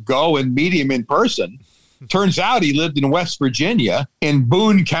actually go and meet him in person. Turns out he lived in West Virginia in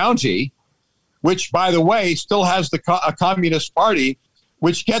Boone County, which, by the way, still has a Communist Party,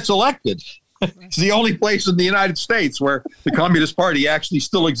 which gets elected. It's the only place in the United States where the Communist Party actually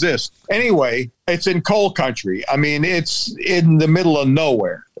still exists. Anyway, it's in coal country. I mean, it's in the middle of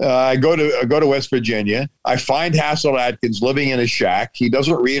nowhere. I go to West Virginia. I find Hassel Atkins living in a shack. He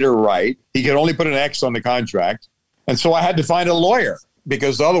doesn't read or write. He can only put an X on the contract. And so I had to find a lawyer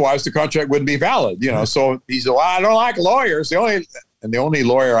because otherwise the contract wouldn't be valid. So he said, well, I don't like lawyers. The only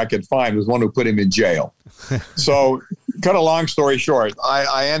lawyer I could find was one who put him in jail. So cut a long story short,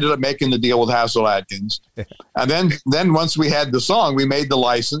 I ended up making the deal with Hassel Atkins. And then once we had the song, we made the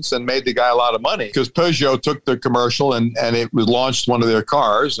license and made the guy a lot of money because Peugeot took the commercial and it was launched one of their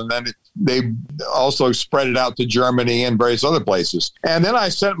cars. And then they also spread it out to Germany and various other places. And then I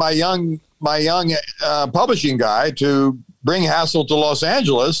sent my young publishing guy to bring Hassel to Los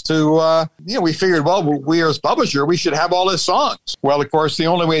Angeles to, we figured, well, we as publisher, we should have all his songs. Well, of course, the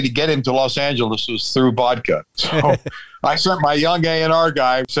only way to get him to Los Angeles was through vodka. So I sent my young A&R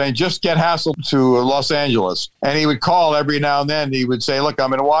guy saying, just get Hassel to Los Angeles. And he would call every now and then. He would say, look,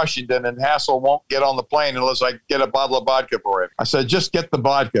 I'm in Washington and Hassel won't get on the plane unless I get a bottle of vodka for him. I said, just get the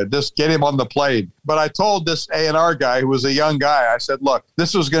vodka. Just get him on the plane. But I told this A&R guy who was a young guy, I said, look,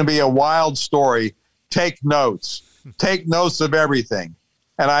 this was going to be a wild story. Take notes. Take notes of everything.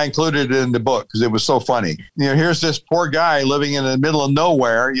 And I included it in the book because it was so funny. Here's this poor guy living in the middle of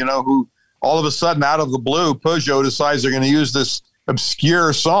nowhere, who all of a sudden out of the blue, Peugeot decides they're going to use this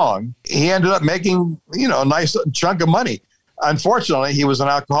obscure song. He ended up making, a nice chunk of money. Unfortunately, he was an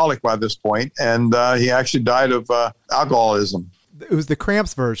alcoholic by this point, and he actually died of alcoholism. It was the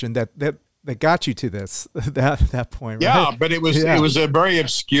Cramps version that got you to that point, right? Yeah, but it was a very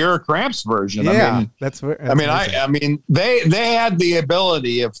obscure Cramps version. Yeah, they had the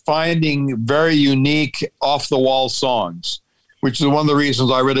ability of finding very unique off the wall songs, which is one of the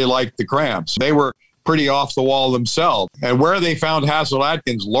reasons I really liked the Cramps. They were pretty off the wall themselves. And where they found Hassel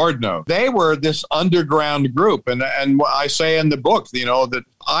Atkins, Lord knows. They were this underground group. And I say in the book, that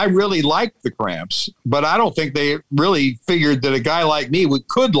I really liked the Cramps, but I don't think they really figured that a guy like me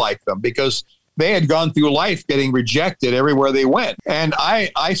could like them because they had gone through life getting rejected everywhere they went. And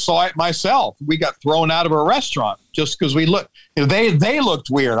I saw it myself. We got thrown out of a restaurant just because we looked, they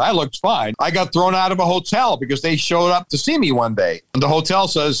looked weird. I looked fine. I got thrown out of a hotel because they showed up to see me one day. And the hotel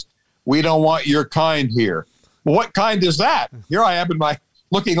says, we don't want your kind here. Well, what kind is that? Here I am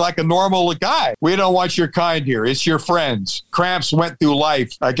looking like a normal guy. We don't want your kind here. It's your friends. Cramps went through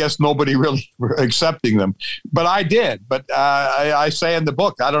life. I guess nobody really accepting them. But I did. But I say in the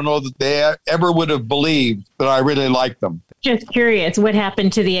book, I don't know that they ever would have believed that I really liked them. Just curious, what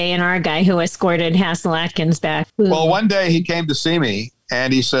happened to the A&R guy who escorted Hassel Atkins back? Well, one day he came to see me.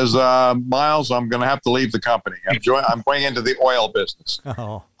 And he says, Miles, I'm going to have to leave the company. I'm going into the oil business.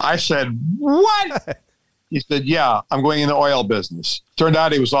 Oh. I said, what? He said, yeah, I'm going in the oil business. Turned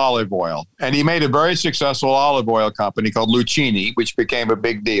out he was olive oil. And he made a very successful olive oil company called Lucchini, which became a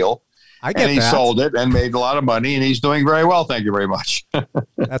big deal. And he sold it and made a lot of money. And he's doing very well. Thank you very much.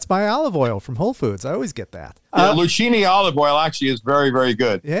 That's my olive oil from Whole Foods. I always get that. Lucchini olive oil actually is very, very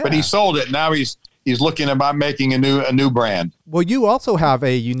good. Yeah. But he sold it. Now he's looking about making a new brand. Well, you also have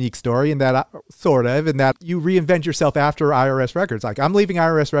a unique story in that you reinvent yourself after IRS Records. Like, I'm leaving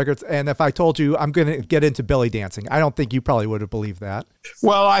IRS Records, and if I told you I'm going to get into belly dancing, I don't think you probably would have believed that.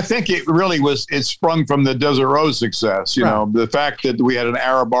 Well, I think it really it sprung from the Desert Rose success. The fact that we had an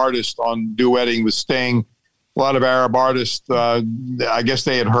Arab artist on duetting with Sting. A lot of Arab artists, I guess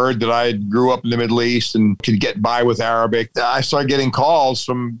they had heard that I grew up in the Middle East and could get by with Arabic. I started getting calls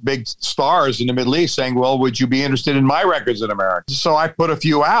from big stars in the Middle East saying, well, would you be interested in my records in America? So I put a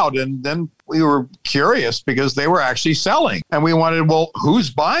few out, and then we were curious because they were actually selling. And we wanted, well, who's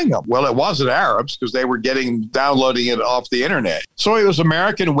buying them? Well, it wasn't Arabs because they were downloading it off the internet. So it was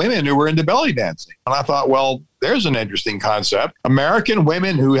American women who were into belly dancing. And I thought, well, there's an interesting concept. American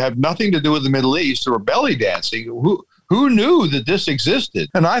women who have nothing to do with the Middle East who are belly dancing. Who knew that this existed?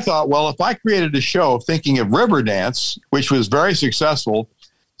 And I thought, well, if I created a show thinking of Riverdance, which was very successful,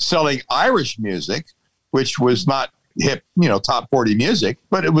 selling Irish music, which was not hip, top 40 music,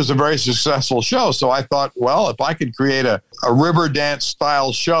 but it was a very successful show. So I thought, well, if I could create a river dance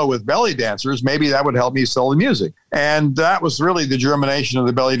style show with belly dancers, maybe that would help me sell the music. And that was really the germination of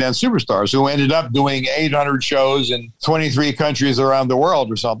the Belly Dance Superstars, who ended up doing 800 shows in 23 countries around the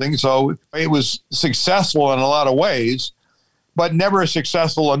world or something. So it was successful in a lot of ways, but never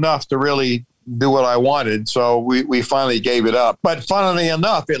successful enough to really do what I wanted. So we finally gave it up. But funnily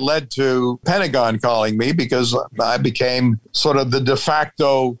enough, it led to Pentagon calling me because I became sort of the de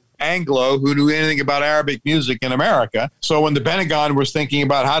facto Anglo who knew anything about Arabic music in America. So when the Pentagon was thinking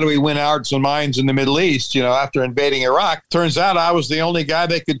about how do we win hearts and minds in the Middle East, after invading Iraq, turns out I was the only guy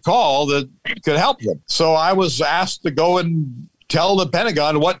they could call that could help them. So I was asked to go and tell the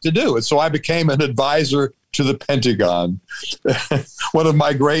Pentagon what to do. And so I became an advisor to the Pentagon. One of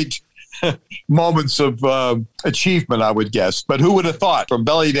my great moments of achievement, I would guess. But who would have thought, from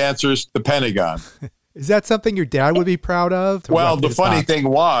belly dancers to Pentagon? Is that something your dad would be proud of? Well, the funny thing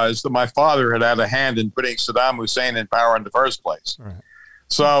was that my father had a hand in putting Saddam Hussein in power in the first place. Right.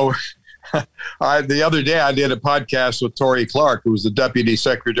 So The other day I did a podcast with Tory Clark, who was the Deputy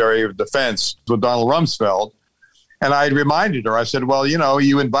Secretary of Defense with Donald Rumsfeld. And I reminded her, I said, well,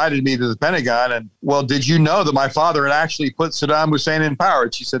 you invited me to the Pentagon. And, well, did you know that my father had actually put Saddam Hussein in power?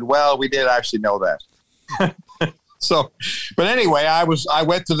 And she said, well, we did actually know that. So, but anyway, I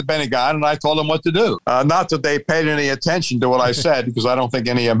went to the Pentagon and I told them what to do. Not that they paid any attention to what I said, because I don't think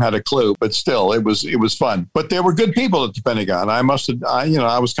any of them had a clue, but still it was fun. But there were good people at the Pentagon.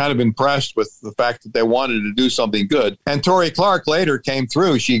 I was kind of impressed with the fact that they wanted to do something good. And Tory Clark later came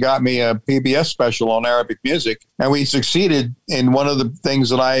through. She got me a PBS special on Arabic music, and we succeeded in one of the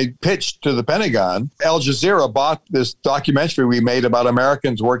things that I pitched to the Pentagon. Al Jazeera bought this documentary we made about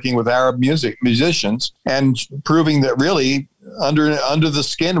Americans working with Arab musicians and proving that really under the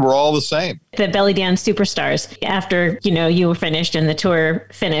skin we're all the same. The belly dance superstars, after you were finished and the tour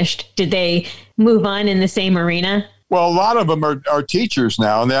finished, did they move on in the same arena? Well, a lot of them are teachers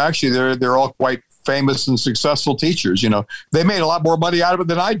now, and they're all quite famous and successful teachers. They made a lot more money out of it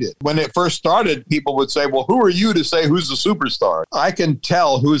than I did. When it first started, people would say, well, who are you to say who's a superstar? I can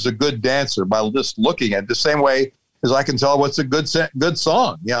tell who's a good dancer by just looking at it, the same way as I can tell what's a good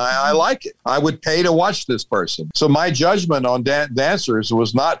song. I like it. I would pay to watch this person. So my judgment on dancers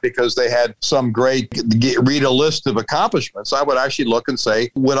was not because they had some great, read a list of accomplishments. I would actually look and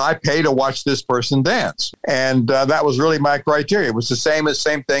say, would I pay to watch this person dance? And that was really my criteria. It was the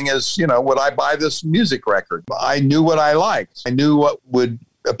same thing as, would I buy this music record? I knew what I liked. I knew what would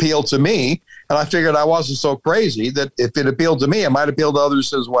appeal to me. And I figured I wasn't so crazy that if it appealed to me, it might appeal to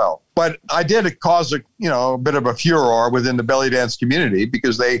others as well. But I did cause a bit of a furor within the belly dance community,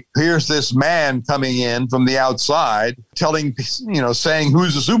 because here's this man coming in from the outside saying who's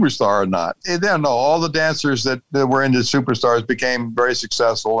a superstar or not. They don't know. All the dancers that were into superstars became very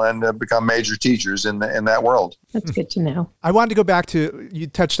successful and have become major teachers in that world. That's good to know. I wanted to go back to, you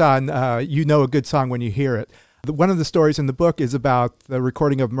touched on, a good song when you hear it. One of the stories in the book is about the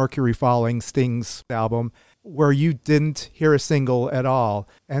recording of Mercury Falling, Sting's album, where you didn't hear a single at all.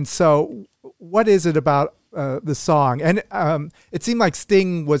 And so what is it about the song? And it seemed like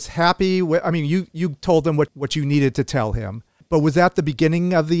Sting was happy. You told him what you needed to tell him. But was that the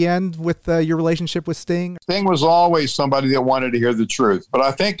beginning of the end with your relationship with Sting? Sting was always somebody that wanted to hear the truth. But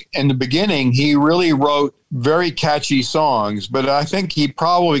I think in the beginning, he really wrote very catchy songs, but I think he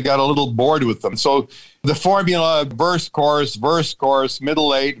probably got a little bored with them. So the formula, verse, chorus,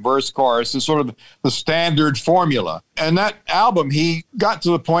 middle eight, verse, chorus, is sort of the standard formula. And that album, he got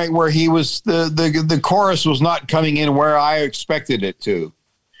to the point where he was, the chorus was not coming in where I expected it to.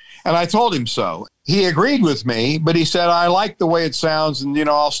 And I told him so. He agreed with me, but he said, I like the way it sounds, and,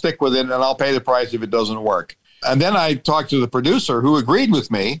 I'll stick with it, and I'll pay the price if it doesn't work. And then I talked to the producer, who agreed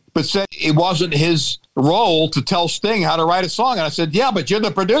with me, but said it wasn't his role to tell Sting how to write a song. And I said, yeah, but you're the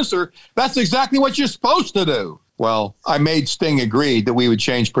producer. That's exactly what you're supposed to do. Well, I made Sting agree that we would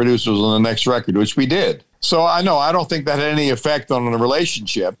change producers on the next record, which we did. So I don't think that had any effect on the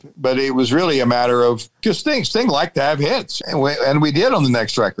relationship, but it was really a matter of, because Sting liked to have hits, and we did on the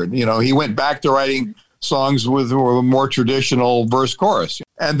next record. He went back to writing songs with a more traditional verse chorus.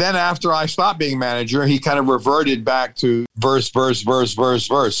 And then after I stopped being manager, he kind of reverted back to verse.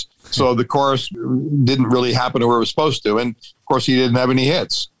 So the chorus didn't really happen where it was supposed to. And of course, he didn't have any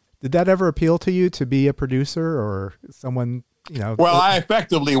hits. Did that ever appeal to you, to be a producer or someone, Well, I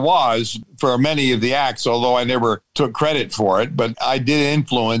effectively was for many of the acts, although I never took credit for it. But I did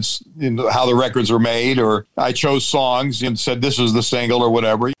influence how the records were made, or I chose songs and said this was the single or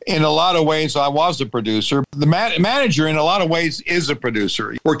whatever. In a lot of ways, I was a producer. The manager, in a lot of ways, is a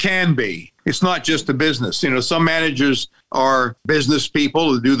producer, or can be. It's not just a business. Some managers are business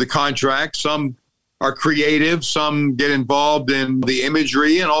people who do the contract. Some are creative. Some get involved in the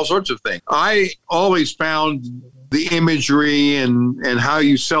imagery and all sorts of things. I always found the imagery and how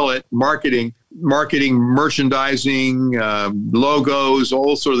you sell it, marketing, merchandising, logos,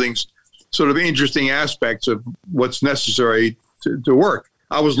 all sorts of things, sort of interesting aspects of what's necessary to work.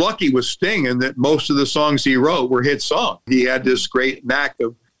 I was lucky with Sting in that most of the songs he wrote were hit songs. He had this great knack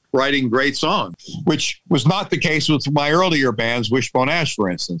of writing great songs, which was not the case with my earlier bands, Wishbone Ash, for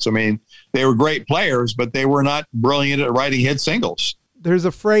instance. They were great players, but they were not brilliant at writing hit singles. There's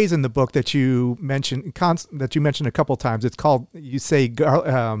a phrase in the book that you mentioned a couple times. It's called, you say,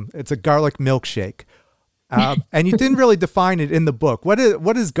 it's a garlic milkshake. And you didn't really define it in the book. What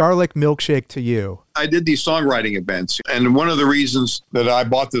is garlic milkshake to you? I did these songwriting events. And one of the reasons that I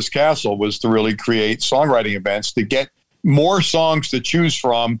bought this castle was to really create songwriting events, to get more songs to choose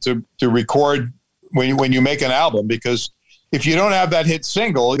from to record when you make an album, because if you don't have that hit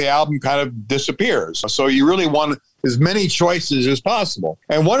single, the album kind of disappears. So you really want as many choices as possible.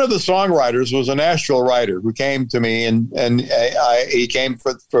 And one of the songwriters was a Nashville writer who came to me, and he came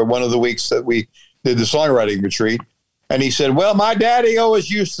for one of the weeks that we did the songwriting retreat. And he said, well, my daddy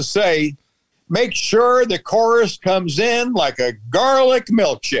always used to say, make sure the chorus comes in like a garlic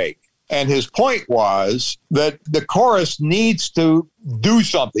milkshake. And his point was that the chorus needs to do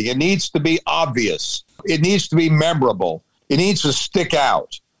something. It needs to be obvious. It needs to be memorable. It needs to stick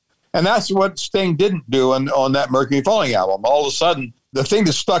out. And that's what Sting didn't do on that Mercury Falling album. All of a sudden, the thing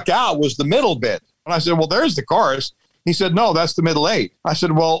that stuck out was the middle bit. And I said, well, there's the chorus. He said, no, that's the middle eight. I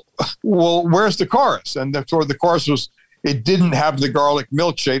said, well, where's the chorus? And the chorus was, it didn't have the garlic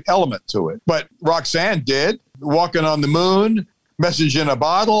milkshake element to it. But Roxanne did. Walking on the Moon, Message in a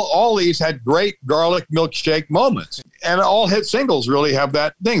Bottle, all these had great garlic milkshake moments. And all hit singles really have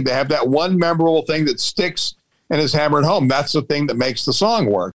that thing. They have that one memorable thing that sticks and is hammered home. That's the thing that makes the song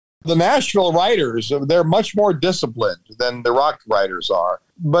work. The Nashville writers, they're much more disciplined than the rock writers are,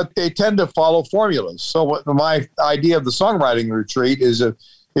 but they tend to follow formulas. So my idea of the songwriting retreat is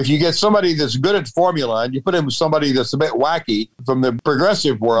if you get somebody that's good at formula and you put in with somebody that's a bit wacky from the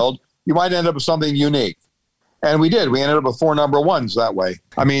progressive world, you might end up with something unique. And we did. We ended up with 4 number ones that way.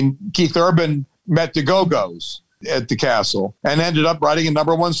 I mean, Keith Urban met the Go-Go's at the Castle and ended up writing a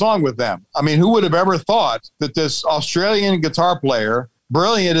number 1 song with them. I mean, who would have ever thought that this Australian guitar player,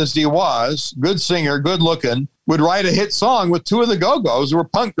 brilliant as he was, good singer, good looking, would write a hit song with 2 of the Go-Go's who were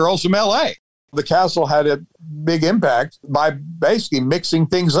punk girls from L.A. The Castle had a big impact by basically mixing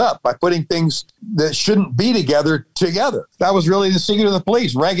things up, by putting things that shouldn't be together. That was really the secret of the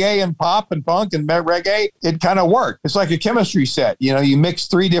Police. Reggae and pop and punk and reggae, it kind of worked. It's like a chemistry set. You know, you mix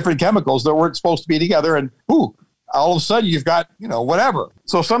 3 different chemicals that weren't supposed to be together and all of a sudden you've got, whatever.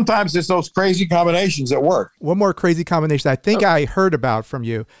 So sometimes it's those crazy combinations that work. One more crazy combination I think I heard about from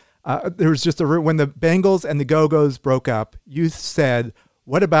you. There was just when the Bangles and the Go-Go's broke up, you said,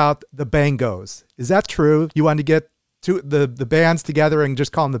 what about the Bangos? Is that true? You wanted to get the bands together and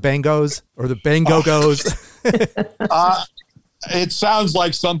just call them the Bangos or the Bangogos? It sounds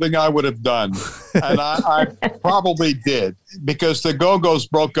like something I would have done. And I probably did, because the Go-Go's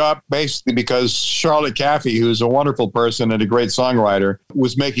broke up basically because Charlotte Caffey, who's a wonderful person and a great songwriter,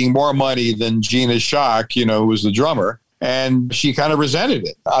 was making more money than Gina Schock, who was the drummer. And she kind of resented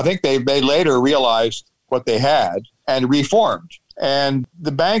it. I think they later realized what they had and reformed. And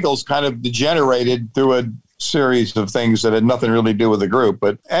the Bangles kind of degenerated through a series of things that had nothing really to do with the group.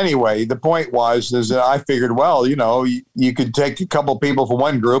 But anyway, the point is that I figured, well, you could take a couple people from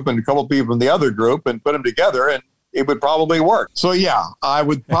one group and a couple people from the other group and put them together and it would probably work. So yeah, I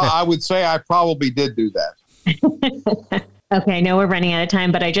would say I probably did do that. Okay, I know we're running out of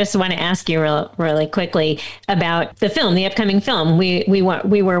time, but I just want to ask you really quickly about the film, the upcoming film. We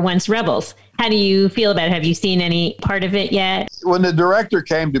Were Once Rebels. How do you feel about it? Have you seen any part of it yet? When the director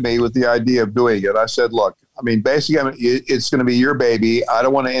came to me with the idea of doing it, I said, look, basically, it's going to be your baby. I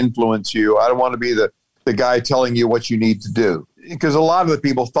don't want to influence you. I don't want to be the guy telling you what you need to do. Because a lot of the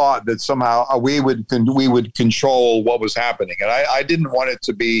people thought that somehow we would control what was happening. And I didn't want it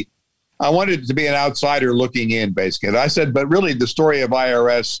to be, I wanted it to be an outsider looking in, basically. And I said, but really the story of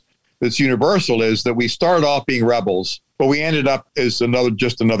IRS that's universal is that we started off being rebels, but we ended up as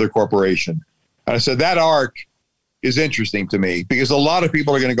just another corporation. And I said, that arc is interesting to me because a lot of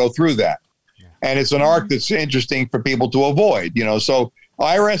people are going to go through that. Yeah. And it's an arc that's interesting for people to avoid, So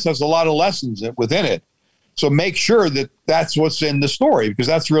IRS has a lot of lessons within it. So make sure that that's what's in the story, because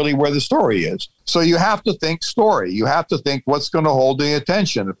that's really where the story is. So you have to think story. You have to think what's going to hold the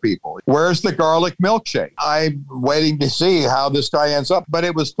attention of people. Where's the garlic milkshake? I'm waiting to see how this guy ends up. But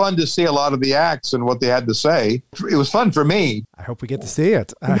it was fun to see a lot of the acts and what they had to say. It was fun for me. I hope we get to see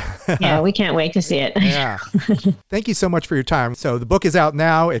it. Yeah, we can't wait to see it. Yeah. Thank you so much for your time. So the book is out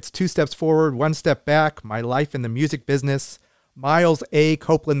now. It's 2 steps forward, 1 step back. My life in the music business. Miles A.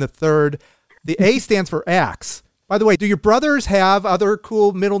 Copeland III. The A stands for Axe. By the way, do your brothers have other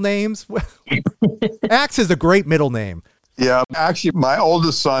cool middle names? Axe is a great middle name. Yeah. Actually, my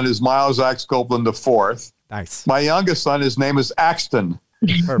oldest son is Miles Axe Copeland IV. Nice. My youngest son, his name is Axton.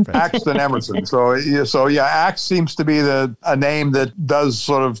 Perfect. Axton Emerson. So yeah, Axe seems to be a name that does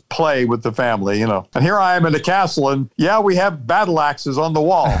sort of play with the family, And here I am in the castle, and yeah, we have battle axes on the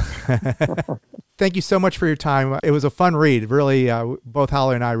wall. Thank you so much for your time. It was a fun read. Really, both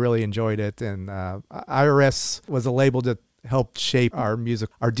Holly and I really enjoyed it. And IRS was a label that helped shape our music,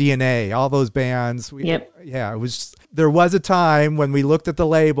 our DNA, all those bands. Yep. Yeah, there was a time when we looked at the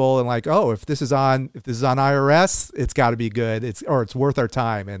label and like, oh, if this is on IRS, it's got to be good. It's worth our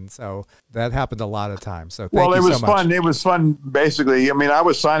time. And so that happened a lot of times. So thank you so much. Fun. It was fun, basically. I mean, I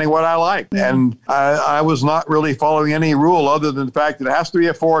was signing what I liked, and I was not really following any rule other than the fact that it has to be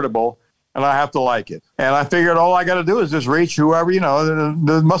affordable and I have to like it. And I figured all I got to do is just reach whoever,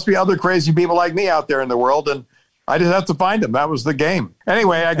 there must be other crazy people like me out there in the world, and I just have to find them. That was the game.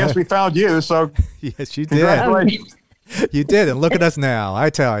 Anyway, I guess we found you, so yes, you did. Congratulations. You did, and look at us now, I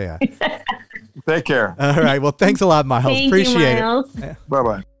tell you. Take care. All right, well, thanks a lot, Miles. Appreciate it.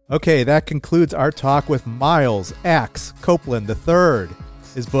 Bye-bye. Okay, that concludes our talk with Miles Axe Copeland III.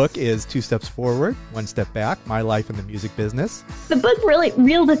 His book is 2 Steps Forward, 1 Step Back, My Life in the Music Business. The book really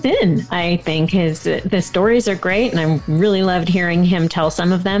reeled us in, I think. The stories are great, and I really loved hearing him tell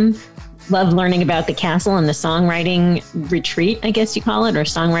some of them. Love learning about the castle and the songwriting retreat, I guess you call it, or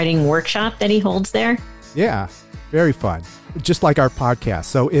songwriting workshop that he holds there. Yeah, very fun. Just like our podcast.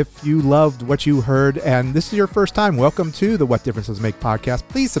 So if you loved what you heard and this is your first time, welcome to the What Difference Does Make podcast.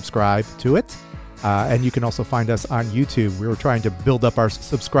 Please subscribe to it. And you can also find us on YouTube. We were trying to build up our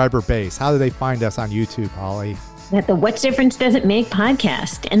subscriber base. How do they find us on YouTube, Holly? At the What Difference Does It Make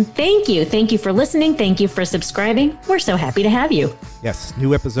podcast. And thank you. Thank you for listening. Thank you for subscribing. We're so happy to have you. Yes,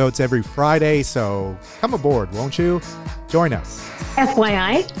 new episodes every Friday. So come aboard, won't you? Join us.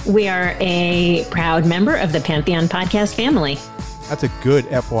 FYI, we are a proud member of the Pantheon podcast family. That's a good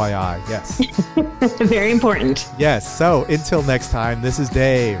FYI, yes. Very important. Yes, so until next time, this is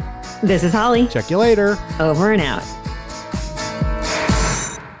Dave. This is Holly. Check you later. Over and out.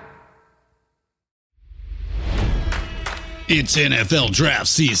 It's NFL draft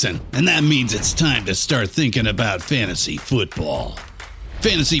season, and that means it's time to start thinking about fantasy football.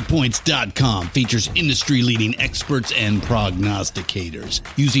 FantasyPoints.com features industry-leading experts and prognosticators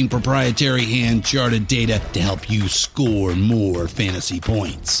using proprietary hand-charted data to help you score more fantasy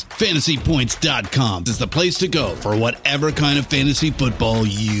points. FantasyPoints.com is the place to go for whatever kind of fantasy football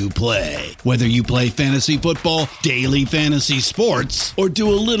you play. Whether you play fantasy football, daily fantasy sports, or do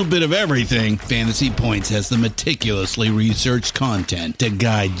a little bit of everything, Fantasy Points has the meticulously researched content to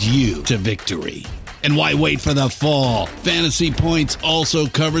guide you to victory. And why wait for the fall? Fantasy Points also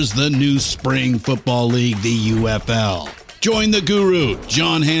covers the new spring football league, the UFL. Join the guru,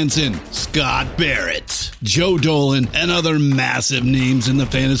 John Hansen, Scott Barrett, Joe Dolan, and other massive names in the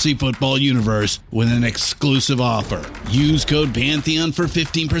fantasy football universe with an exclusive offer. Use code Pantheon for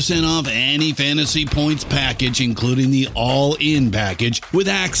 15% off any Fantasy Points package, including the all-in package, with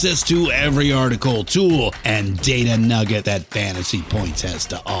access to every article, tool, and data nugget that Fantasy Points has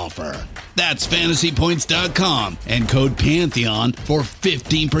to offer. That's FantasyPoints.com and code Pantheon for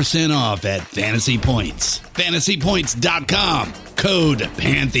 15% off at Fantasy Points. FantasyPoints.com, code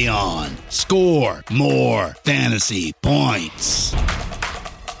Pantheon. Score more fantasy points.